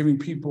just giving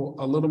people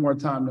a little more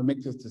time to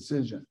make this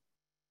decision.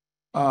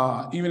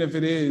 Even if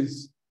it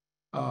is,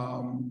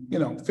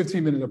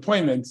 15-minute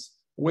appointments,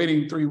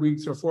 waiting 3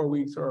 weeks or 4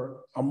 weeks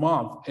or a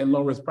month in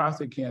low-risk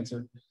prostate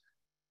cancer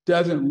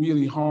doesn't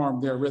really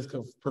harm their risk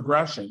of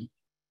progression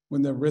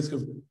when the risk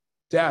of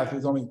death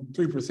is only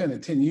 3%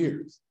 at 10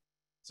 years.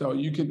 So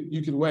you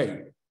could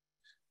wait.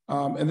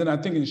 And then I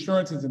think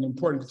insurance is an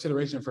important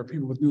consideration for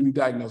people with newly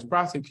diagnosed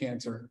prostate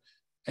cancer.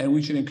 And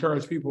we should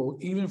encourage people,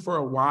 even for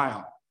a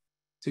while,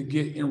 to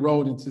get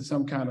enrolled into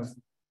some kind of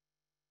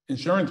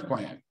insurance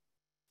plan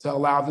to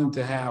allow them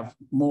to have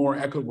more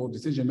equitable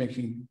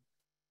decision-making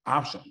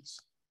options.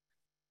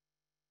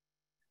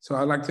 So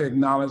I'd like to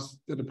acknowledge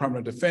the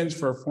Department of Defense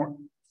for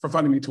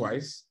funding me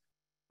twice.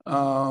 They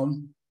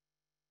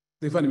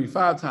funded me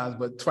 5 times,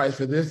 but twice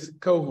for this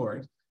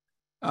cohort.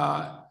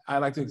 I'd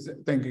like to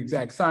thank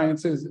Exact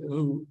Sciences,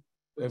 who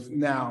have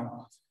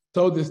now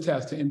sold this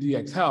test to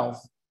MDX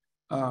Health,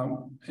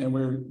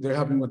 and they're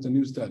helping with the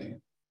new study.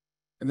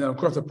 And then, of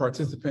course, the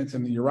participants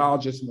and the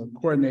urologists and the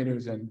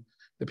coordinators and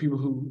the people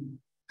who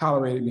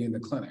tolerated me in the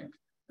clinic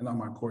and all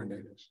my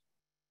coordinators.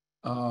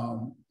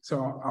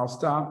 So I'll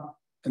stop.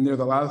 And there's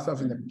a lot of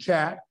stuff in the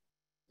chat,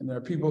 and there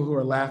are people who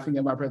are laughing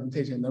at my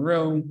presentation in the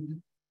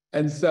room.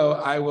 And so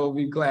I will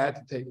be glad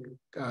to take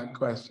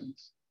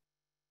questions.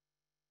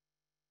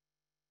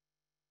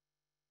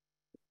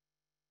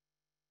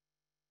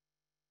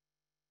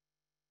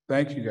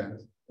 Thank you,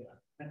 guys. Yeah,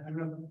 I don't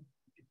know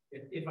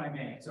if I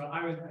may. So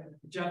I was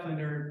Jeff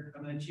Linder.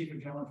 I'm the chief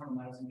of general internal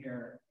medicine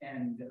here,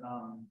 and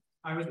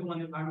I was the one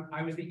that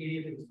I was the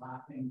idiot that was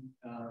laughing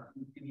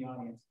in the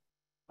audience.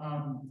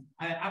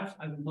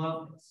 I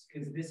love this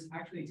because this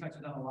actually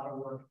touches on a lot of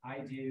work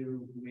I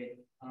do with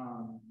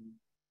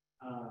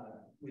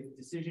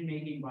decision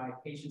making by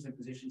patients and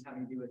physicians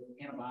having to do with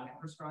antibiotic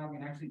prescribing,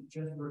 and actually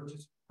just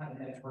had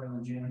an editorial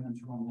in Genomic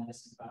Internal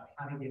Medicine about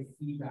how to give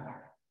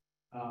feedback.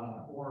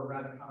 Or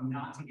rather,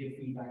 not to give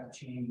feedback to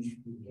change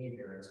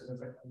behavior. So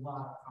there's like a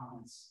lot of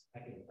comments I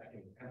could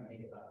kind of make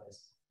about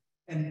this.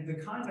 And the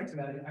context of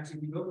that is actually,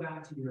 if you go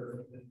back to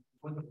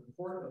what the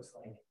report looks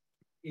like,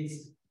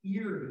 it's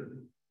eerie.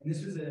 And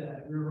this was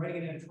we were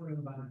writing an editorial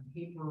about a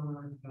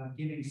paper about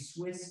giving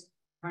Swiss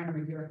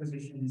primary care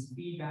physicians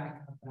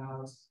feedback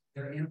about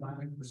their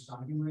antibiotic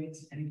prescribing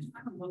rates, and it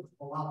kind of looked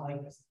a lot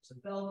like this. There's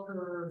a bell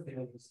curve.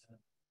 There was,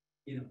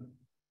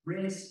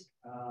 risk.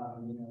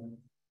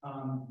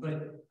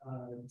 But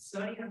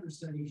study after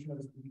study shows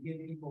that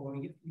when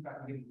we give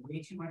feedback, we give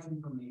way too much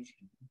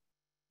information.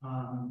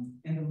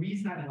 And the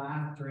reason I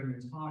laughed during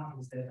the talk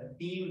is that a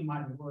theme in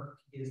my work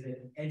is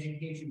that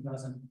education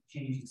doesn't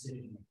change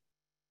decision making.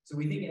 So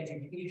we think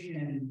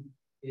education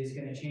is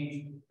going to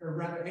change, or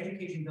rather,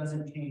 education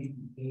doesn't change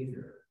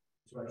behavior,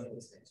 is what I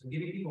should say. So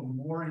giving people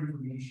more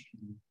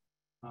information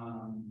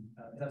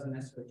doesn't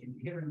necessarily change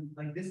behavior.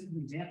 Like, this is an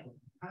example.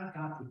 You kind of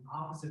got the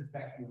opposite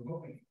effect you were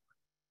hoping for.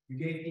 You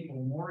gave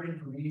people more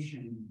information,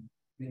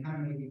 and they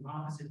kind of made the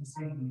opposite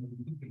decision than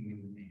you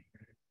made.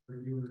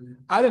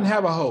 I didn't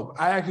have a hope.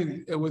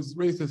 It was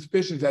really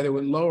suspicious that it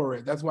would lower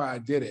it. That's why I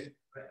did it.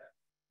 Right.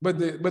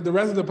 But the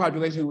rest of the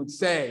population would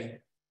say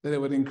that it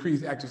would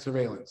increase active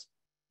surveillance.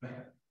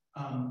 Right.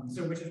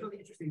 So which is really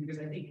interesting because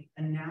I think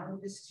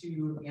analogous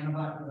to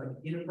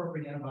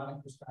inappropriate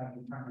antibiotic prescribing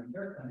in primary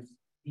care clinics,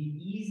 the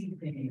easy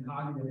thing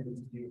cognitively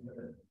to do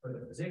for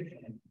the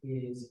physician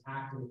is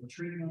active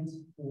treatment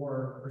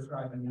or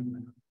prescribing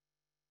antibiotics.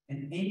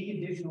 And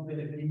any additional bit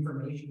of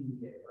information you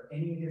get or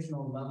any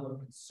additional level of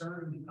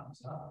concern that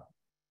comes up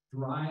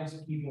drives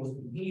people's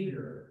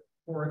behavior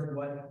towards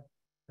what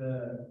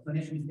the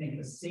clinicians think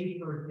the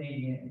safer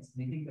thing is.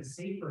 And they think the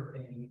safer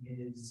thing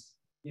is,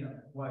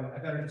 well, I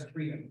better just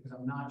treat them because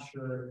I'm not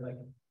sure. Like,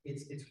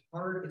 it's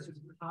hard. It's just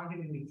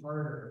cognitively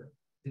harder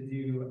to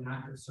do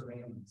active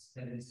surveillance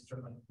than it is sort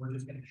of like, we're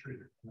just going to treat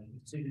it. Like, the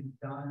decision's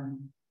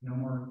done, no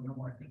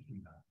more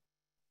thinking about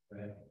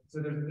it. Right. So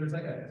there's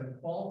like a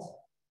default.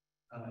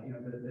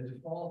 The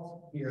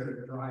default here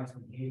that drives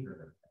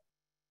behavior.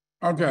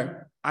 Okay,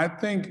 I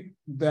think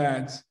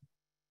that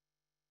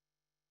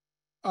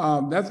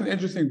That's an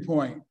interesting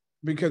point,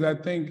 because I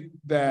think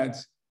that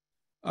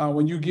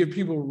when you give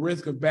people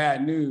risk of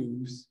bad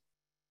news,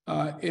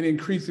 it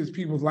increases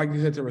people's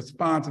likelihood to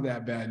respond to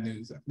that bad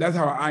news. That's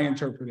how I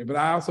interpret it. But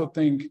I also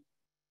think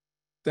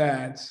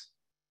that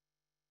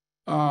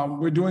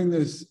we're doing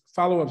this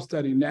follow-up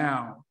study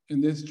now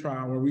in this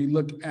trial where we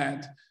look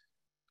at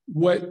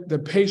what the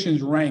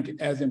patients rank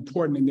as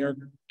important in their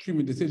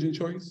treatment decision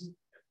choice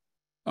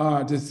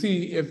to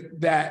see if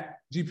that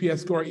GPS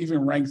score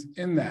even ranks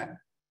in that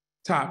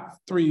top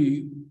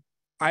 3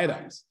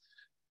 items.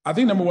 I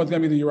think number 1 is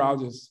going to be the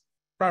urologist's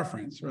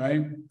preference,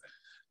 right?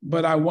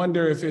 But I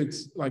wonder if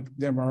it's like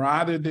the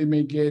Mirada they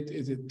may get.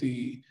 Is it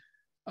the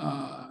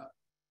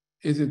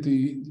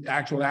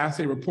actual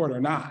assay report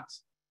or not?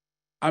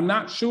 I'm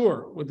not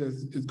sure what this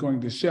is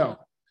going to show.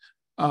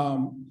 I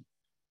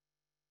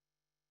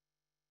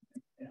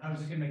was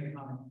just going to make a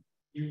comment.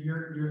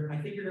 I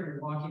think you're going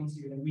to walk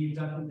into, and we've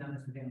definitely done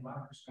this with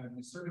antibiotic prescribing,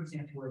 a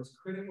circumstance where it's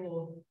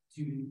critical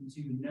to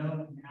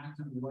know and act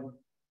on what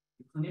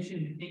the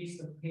clinician thinks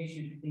the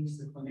patient thinks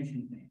the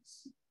clinician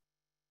thinks.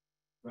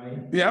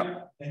 Right?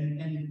 Yeah.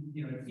 And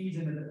it feeds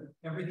into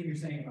everything you're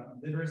saying about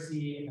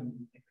literacy and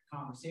the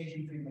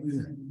conversation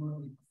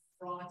between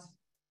fraught,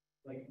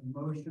 like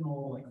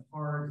emotional, like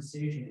hard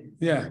decision.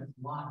 Yeah. A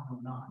lot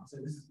going on. So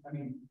this is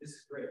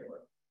great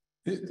work.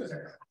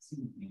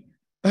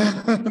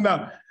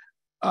 No.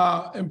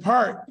 In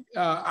part,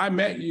 I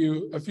met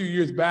you a few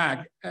years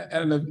back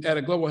at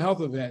a global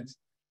health event,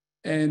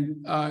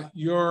 and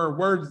your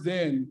words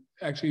then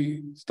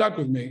actually stuck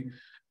with me,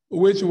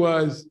 which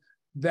was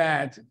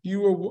that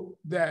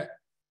that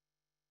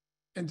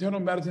internal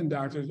medicine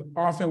doctors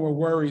often were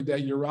worried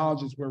that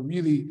urologists were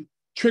really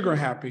trigger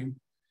happy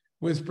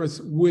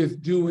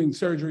with doing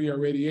surgery or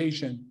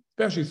radiation,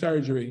 especially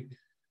surgery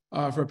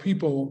for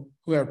people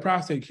who have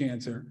prostate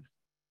cancer.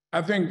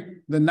 I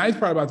think the nice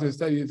part about this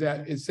study is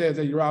that it says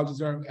that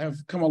urologists have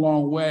come a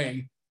long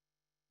way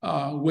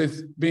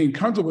with being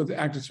comfortable with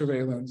active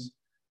surveillance,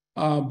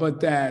 but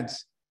that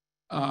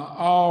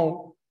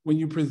when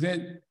you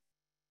present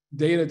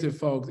data to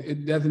folks,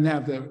 it doesn't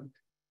have the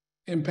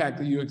impact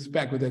that you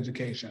expect with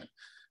education.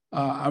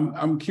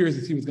 I'm curious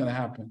to see what's going to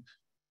happen.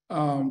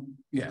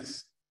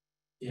 Yes.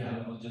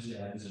 Yeah, I'll just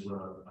add this as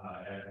well.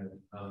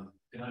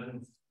 And I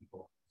don't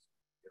people.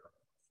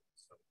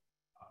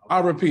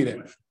 I'll repeat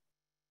it.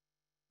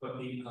 But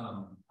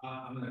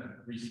I'm going to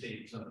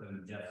restate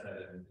something Jeff said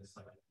in this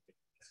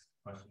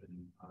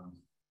question.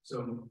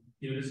 So,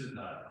 this is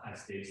a high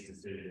stakes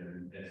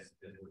decision as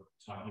we're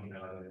talking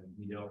about, and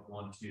we don't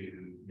want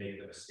to make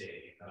a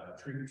mistake.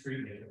 Treatment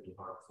can be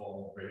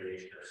harmful,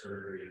 radiation or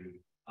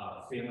surgery.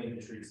 Failing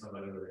to treat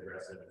somebody with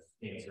aggressive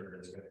cancer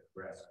that's going to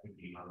progress could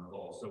be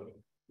harmful. So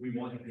we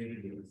want to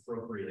give the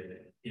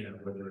appropriate,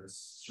 whether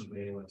it's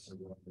surveillance or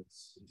whether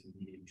it's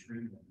immediate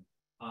treatment.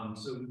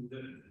 So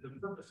the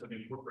purpose of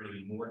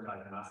incorporating more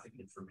diagnostic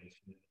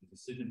information in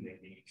decision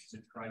making is to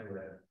try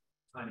to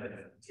kind of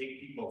take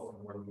people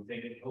from where we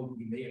think, oh,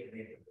 we may have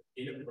made an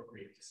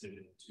inappropriate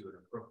decision to an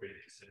appropriate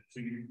decision.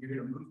 So you're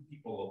going to move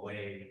people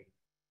away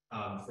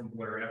from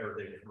wherever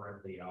they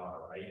currently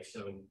are, right?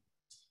 So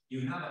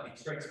it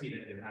strikes me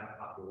that you have a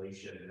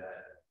population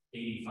that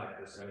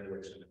 85% of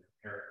which in the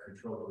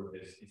control group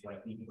is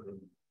likely put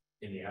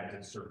in the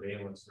active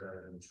surveillance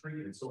rather than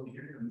treatment. So if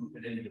you're going to move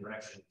in any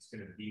direction, it's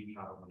going to be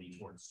probably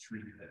towards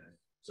treatment.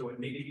 So it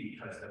may be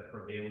because the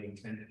prevailing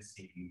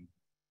tendency,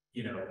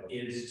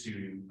 is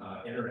to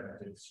enter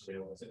active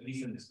surveillance, at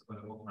least in this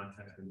clinical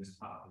context, in this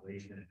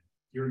population.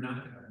 You're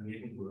not going to be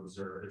able to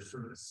observe. There's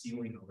sort of a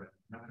ceiling over it.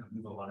 You're not going to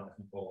move a lot of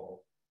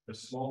people. The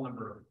small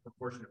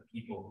proportion of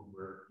people who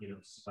were,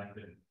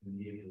 selected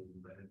immediately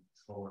in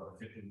control of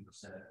 15%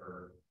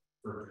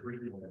 for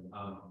treatment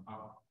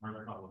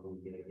aren't probably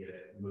going to get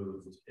it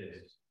moved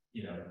as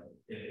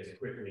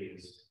quickly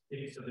as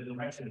so the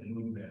direction of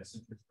movement,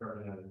 since we're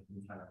starting out at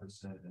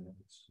 25% and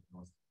it's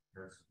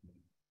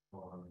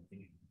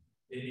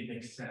it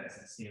makes sense.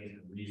 It stands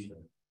to reason.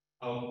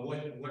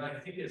 What I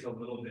think is a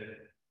little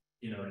bit,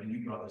 and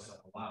you brought this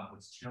up a lot,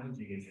 what's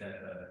challenging is that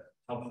the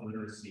health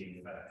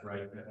literacy effect,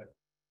 right?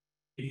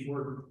 If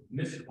we're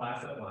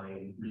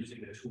misclassifying using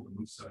the tool to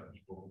move some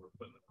people who are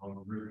put in the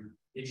wrong group,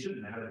 it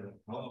shouldn't matter what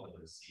health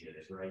literacy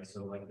is, right?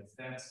 So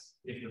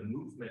if the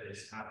movement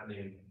is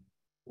happening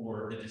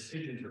or the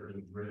decisions are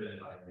being driven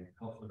by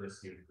health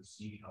literacy or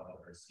perceived health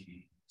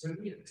literacy, to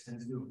me it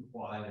tends to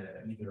imply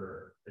that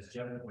either, as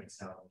Jeff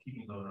points out,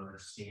 people don't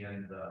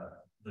understand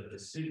the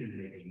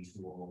decision-making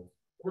tool,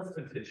 or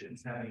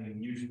physicians having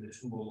used the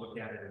tool, look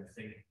at it and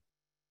think,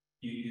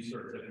 you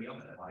sort of, we all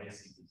have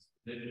biases as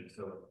physicians,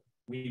 so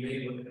we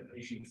may look at the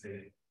patient and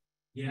say,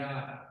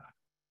 yeah,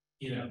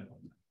 I'm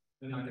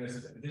not going to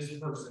say this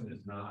person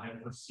is not, I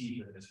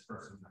perceive that this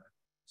person is not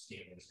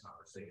understanding this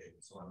conversation,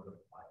 so I'm going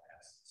to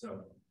bypass it.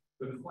 So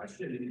the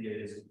question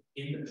is,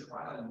 in the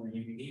trial, were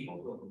you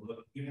able to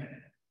look, you had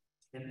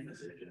 10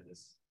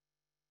 physicians,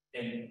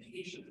 and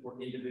patients were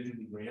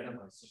individually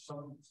randomized. So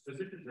some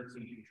physicians are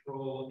seeing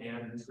control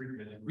and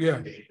treatment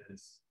and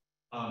patients.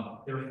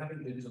 they're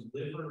having to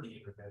deliver the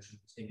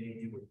interventions, and they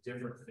do with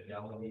different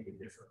fidelity to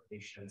different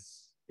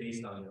patients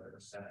based on their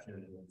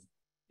perception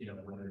of,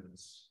 whether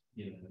it's,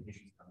 the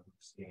patient's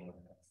understanding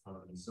that.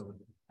 So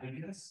I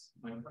guess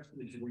my question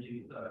is, were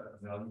you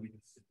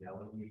evaluating the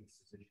fidelity of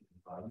physician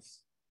advice?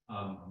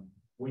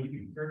 When you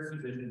compared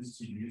physicians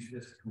to use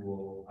this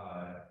tool,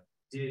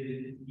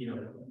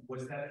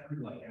 was that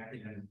through like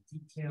academic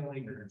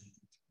detailing, or did you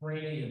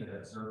training and then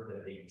observe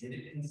that they did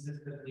it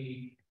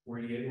consistently? Were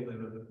you able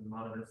to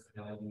monitor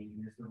fidelity?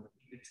 You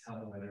could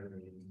tell whether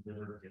they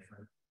deliver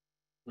different,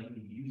 like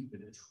they use the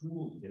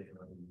tool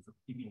differently for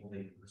people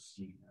they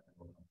perceive that.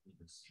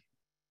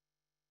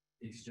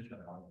 It's just a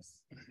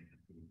bias.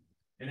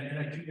 And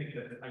I do think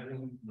that I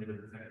really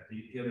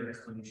the other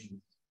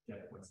explanation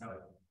that points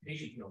out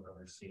patients don't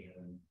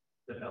understand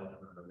the development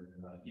of it.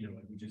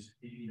 We just,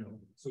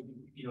 so,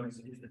 as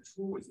the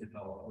tool was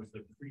developed, was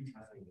the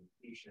pre-testing of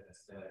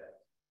patients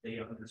that they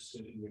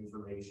understood the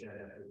information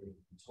and they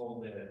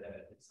told that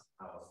it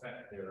somehow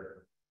affect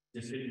their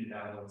decision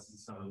balance in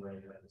some way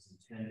that was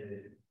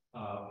intended,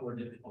 or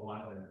did a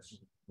lot of them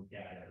sort of look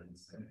at it and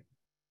say,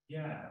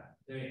 yeah,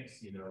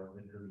 thanks, and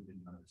really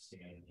didn't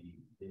understand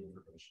the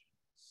information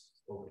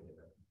spoken to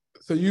them.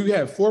 So you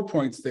have 4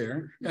 points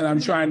there, and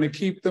I'm trying to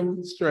keep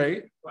them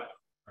straight. Right.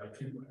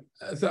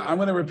 So I'm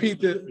going to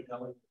repeat this.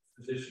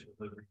 Physician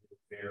delivery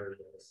vary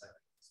in a second.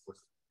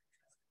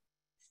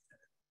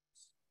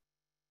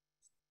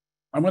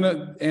 I'm going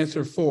to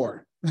answer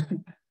 4.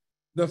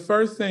 The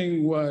first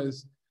thing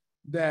was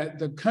that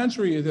the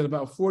country is at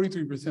about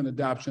 43%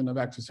 adoption of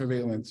active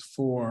surveillance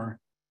for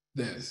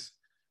this.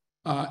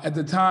 At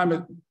the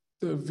time,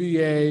 the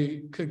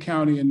VA, Cook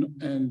County,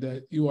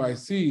 and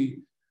UIC,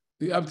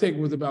 the uptake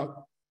was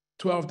about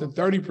 12 to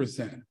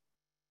 30%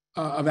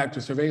 of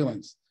active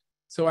surveillance.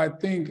 So I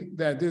think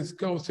that this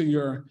goes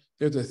to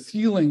there's a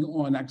ceiling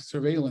on active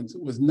surveillance.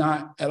 It was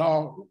not at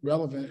all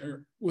relevant,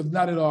 or was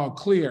not at all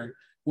clear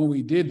when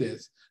we did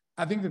this.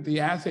 I think that the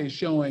assay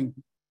showing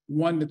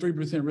 1 to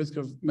 3% risk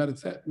of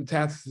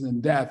metastasis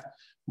and death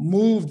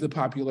moved the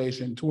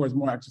population towards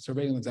more active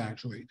surveillance,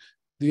 actually.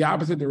 The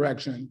opposite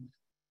direction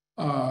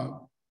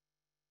than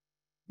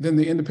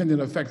the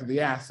independent effect of the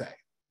assay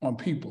on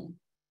people.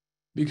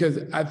 Because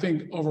I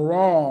think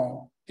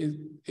overall,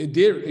 it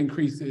did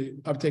increase the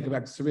uptake of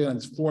active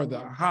surveillance for the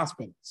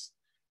hospitals.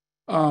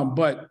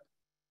 But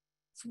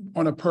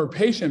on a per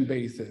patient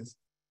basis,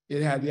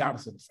 it had the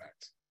opposite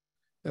effect.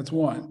 That's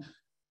one.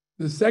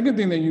 The second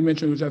thing that you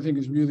mentioned, which I think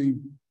is really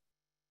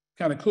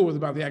kind of cool, was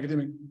about the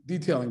academic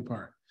detailing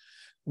part.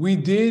 We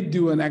did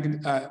do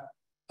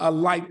a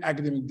light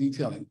academic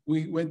detailing.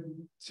 We went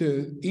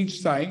to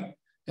each site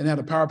and had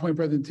a PowerPoint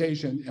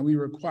presentation, and we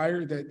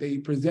required that they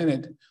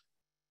presented,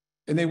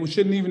 and they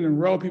shouldn't even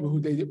enroll people who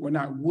they were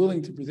not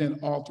willing to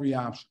present all 3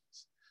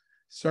 options: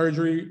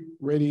 surgery,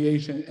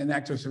 radiation, and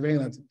active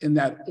surveillance, in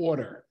that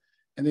order.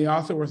 And they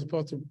also were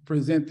supposed to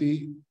present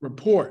the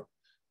report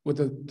with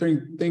the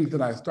 3 things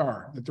that I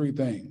starred, the 3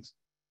 things.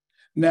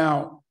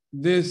 Now,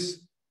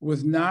 this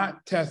was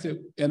not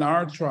tested in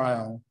our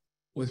trial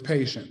with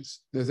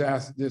patients,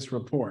 this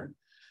report.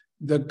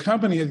 The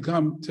company has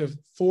come to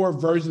 4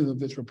 versions of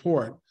this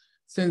report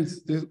since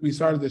we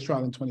started this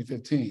trial in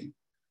 2015.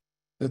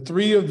 The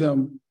 3 of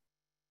them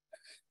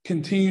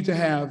continue to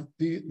have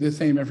the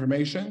same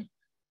information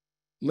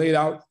laid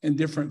out in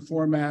different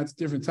formats,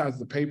 different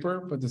sizes of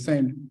paper, but the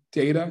same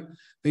data.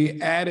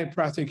 They added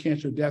prostate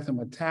cancer death and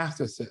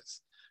metastasis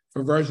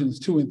for version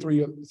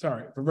 3 of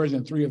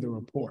the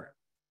report,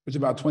 which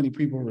about 20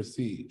 people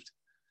received.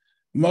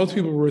 Most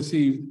people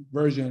received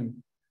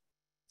version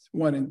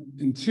 1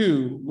 and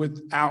 2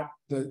 without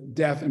the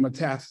death and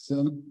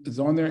metastasis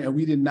on there, and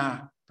we did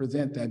not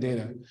present that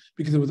data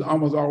because it was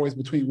almost always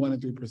between 1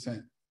 and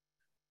 3%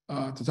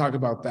 to talk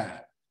about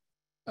that.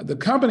 The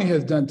company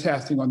has done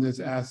testing on this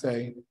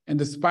assay, and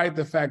despite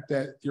the fact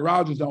that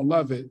urologists don't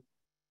love it,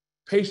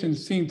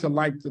 patients seem to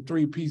like the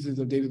 3 pieces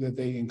of data that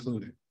they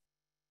included.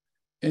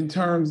 In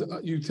terms,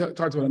 you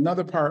talked about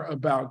another part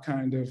about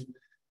kind of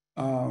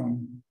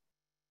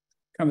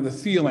the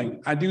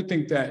ceiling. I do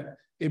think that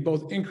it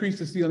both increased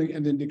the ceiling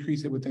and then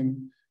decreased it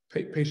within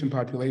patient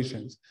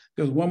populations.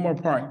 There's one more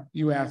part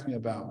you asked me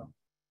about.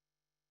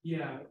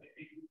 Yeah,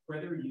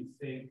 whether you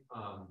think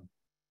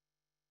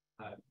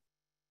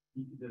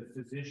the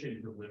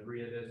physician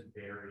delivery of this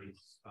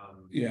varies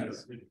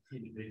yes. with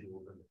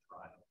individuals in the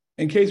trial.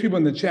 In case people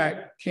in the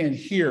chat can't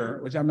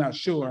hear, which I'm not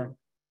sure,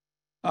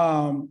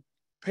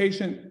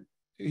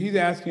 he's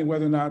asking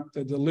whether or not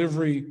the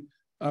delivery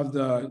of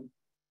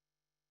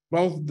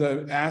both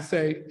the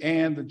assay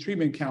and the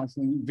treatment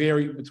counseling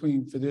vary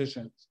between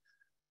physicians.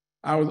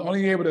 I was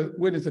only able to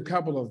witness a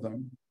couple of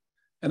them,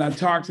 and I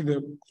talked to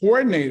the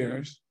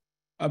coordinators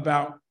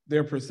about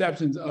their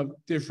perceptions of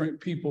different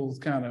people's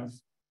kind of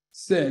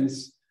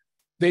sense.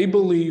 They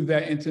believe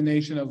that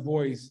intonation of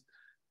voice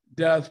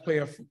does play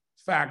a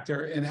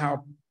factor in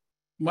how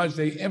much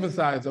they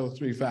emphasize those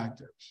 3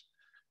 factors.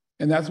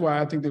 And that's why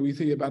I think that we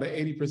see about an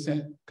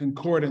 80%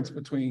 concordance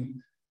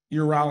between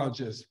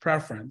urologist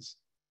preference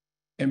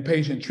and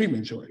patient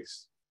treatment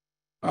choice.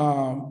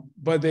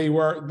 But they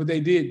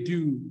did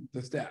do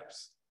the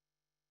steps.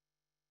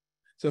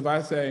 So if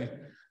I say,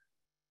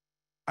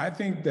 I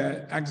think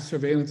that active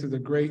surveillance is a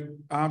great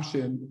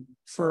option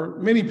for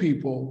many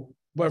people,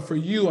 but for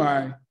you,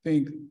 I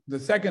think the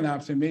second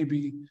option may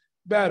be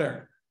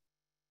better.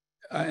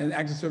 And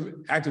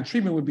active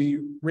treatment would be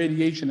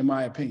radiation, in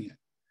my opinion.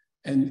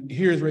 And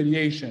here's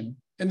radiation.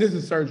 And this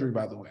is surgery,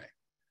 by the way.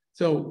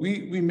 So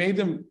we made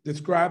them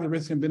describe the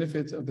risks and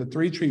benefits of the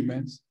 3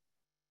 treatments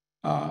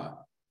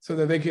so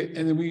that they could,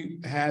 and then we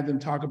had them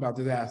talk about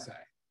this assay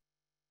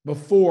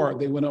before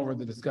they went over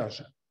the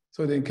discussion.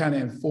 So they kind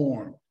of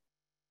informed,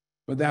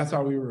 but that's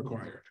all we were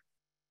required.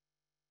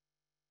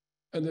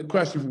 And the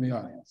question from the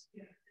audience.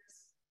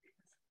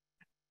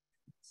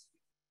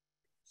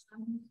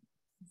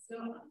 So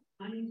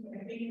I think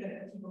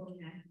that people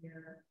can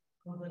hear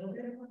a little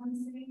bit of what I'm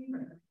saying,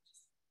 but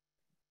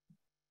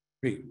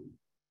Great.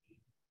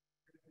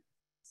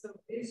 so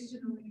is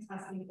genomic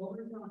testing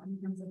overall in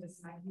terms of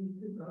deciding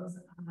who goes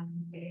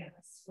on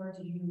AS, or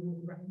do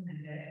you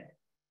recommend it?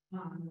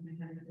 And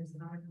then there's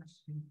another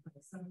question,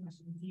 some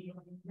question, do you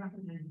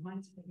recommend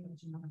one to take a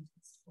genomic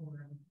test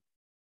or?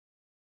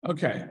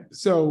 Okay,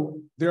 so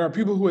there are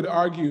people who would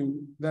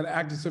argue that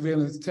active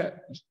surveillance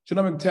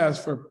genomic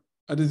test for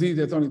a disease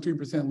that's only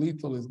 3%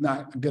 lethal is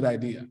not a good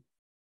idea.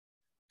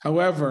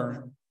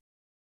 However,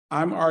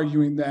 I'm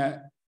arguing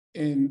that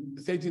in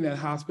safety net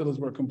hospitals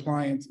where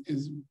compliance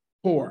is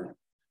poor,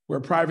 where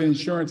private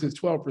insurance is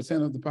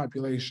 12% of the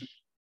population,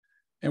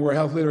 and where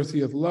health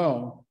literacy is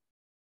low,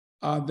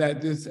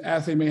 that this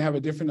assay may have a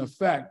different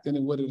effect than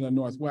it would at a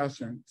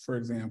Northwestern, for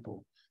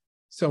example.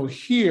 So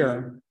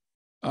here,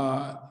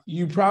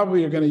 you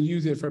probably are going to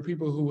use it for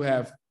people who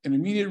have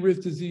intermediate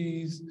risk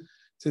disease,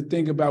 to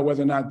think about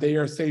whether or not they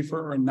are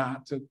safer or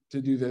not to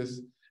do this.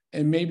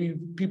 And maybe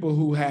people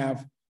who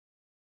have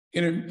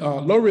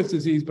low risk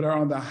disease, but are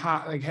on the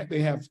high, like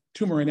they have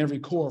tumor in every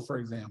core, for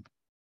example,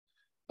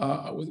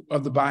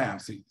 of the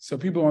biopsy. So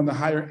people on the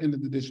higher end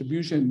of the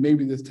distribution,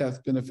 maybe this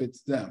test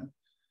benefits them.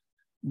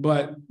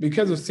 But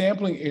because of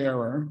sampling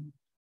error,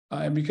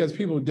 and because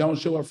people don't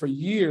show up for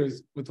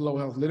years with low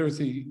health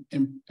literacy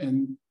in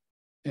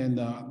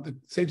the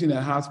safety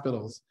net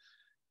hospitals,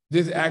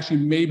 this actually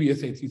may be a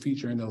safety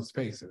feature in those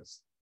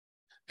spaces.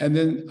 And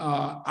then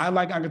I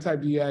like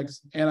Oncotype DX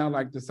and I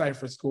like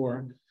Decipher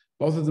score.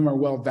 Both of them are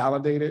well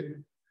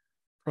validated.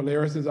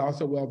 Polaris is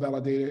also well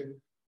validated.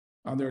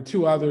 There are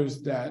 2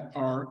 others that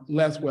are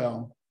less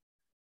well.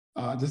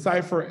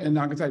 Decipher and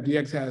Oncotype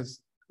DX has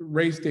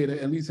race data,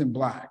 at least in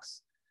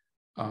Blacks.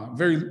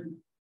 Almost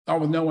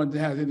no one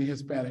has any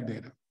Hispanic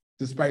data,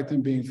 despite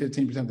them being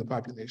 15% of the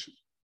population.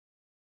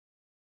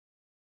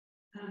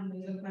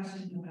 There's a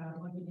question about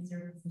what is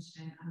your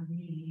position on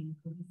reading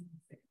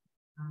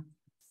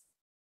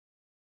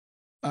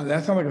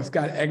that sounds like a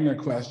Scott Egner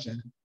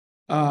question.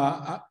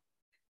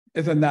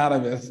 It's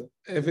anonymous.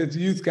 If it's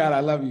you, Scott, I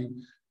love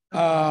you.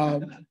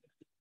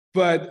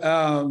 But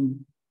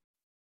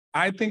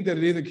I think that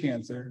it is a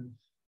cancer.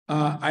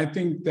 I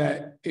think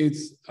that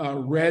it's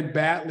read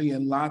badly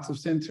in lots of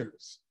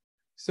centers.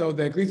 So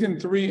that Gleason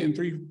 3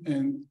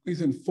 and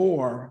Gleason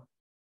 4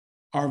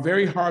 are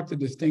very hard to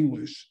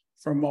distinguish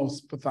for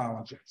most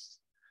pathologists.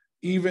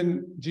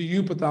 Even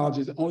GU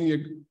pathologists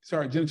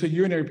genital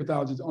urinary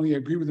pathologists only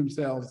agree with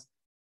themselves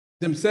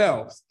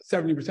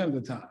 70% of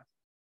the time.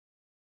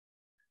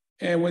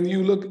 And when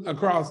you look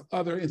across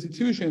other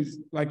institutions,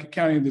 like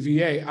counting the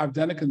VA, I've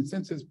done a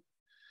consensus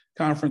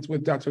conference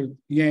with Dr.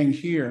 Yang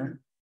here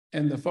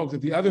and the folks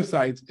at the other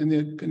sites, and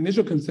the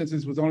initial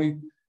consensus was only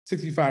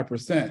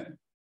 65%.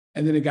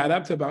 And then it got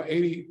up to about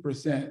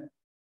 80%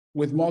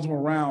 with multiple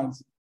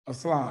rounds of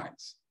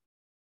slides.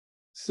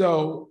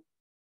 So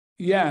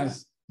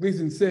yes,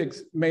 Gleason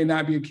 6 may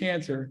not be a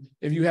cancer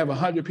if you have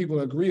 100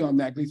 people agree on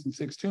that Gleason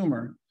 6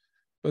 tumor,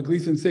 but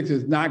Gleason 6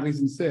 is not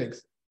Gleason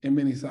 6 in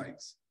many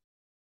sites.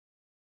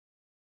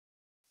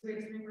 So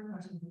it's 3 more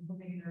questions. A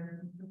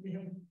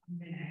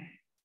minute.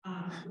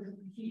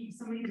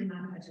 Somebody did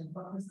not mention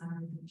what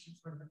percentage of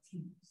patients were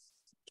Latinos?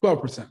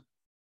 12%.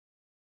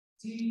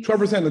 12%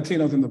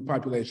 Latinos in the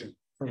population.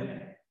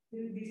 Okay.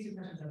 These 2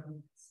 questions are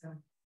related. So,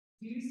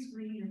 do you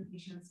screen your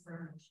patients for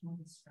emotional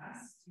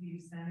distress? Do you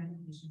send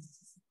patients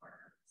to support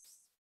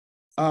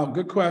groups?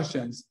 Good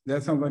questions.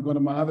 That sounds like one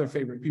of my other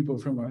favorite people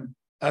from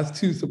us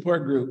 2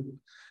 support group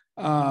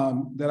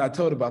that I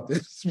told about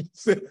this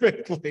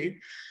specifically.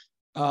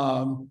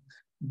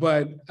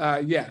 But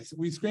yes,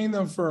 we screen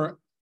them for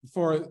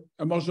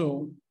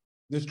emotional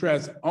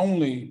distress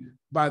only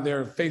by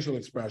their facial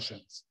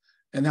expressions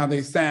and how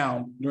they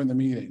sound during the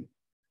meeting.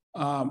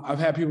 I've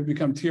had people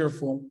become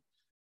tearful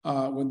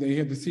when they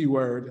hear the C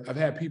word. I've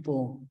had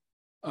people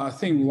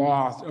seem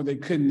lost or they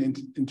couldn't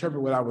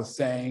interpret what I was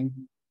saying.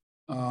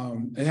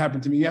 It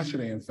happened to me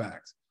yesterday, in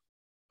fact.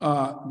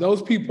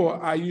 Those people,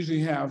 I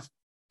usually have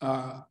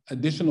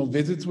additional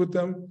visits with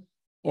them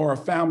or a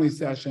family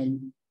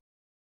session.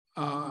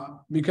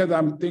 Because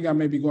I think I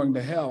may be going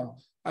to hell,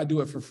 I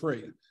do it for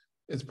free.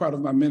 It's part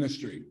of my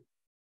ministry.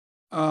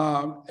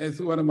 It's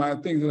one of my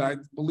things that I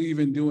believe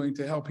in doing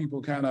to help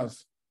people kind of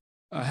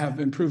have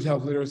improved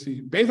health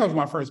literacy, based off of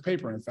my first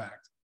paper, in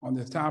fact, on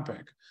this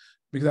topic,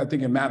 because I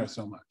think it matters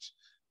so much.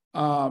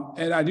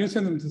 And I do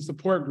send them to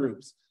support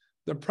groups.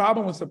 The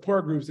problem with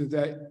support groups is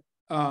that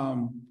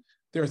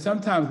they're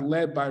sometimes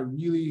led by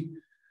really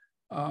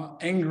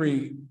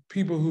angry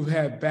people who've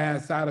had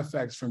bad side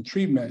effects from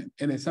treatment,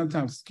 and it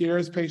sometimes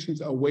scares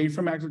patients away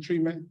from active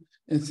treatment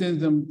and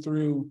sends them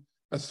through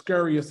a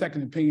scurry of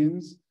second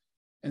opinions.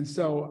 And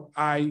so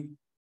I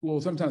will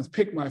sometimes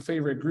pick my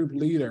favorite group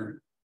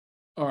leader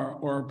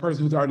or a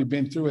person who's already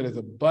been through it as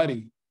a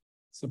buddy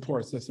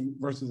support system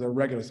versus a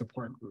regular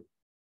support group.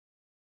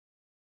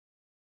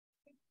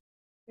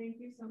 Thank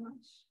you so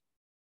much.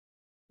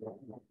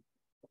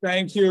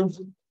 Thank you.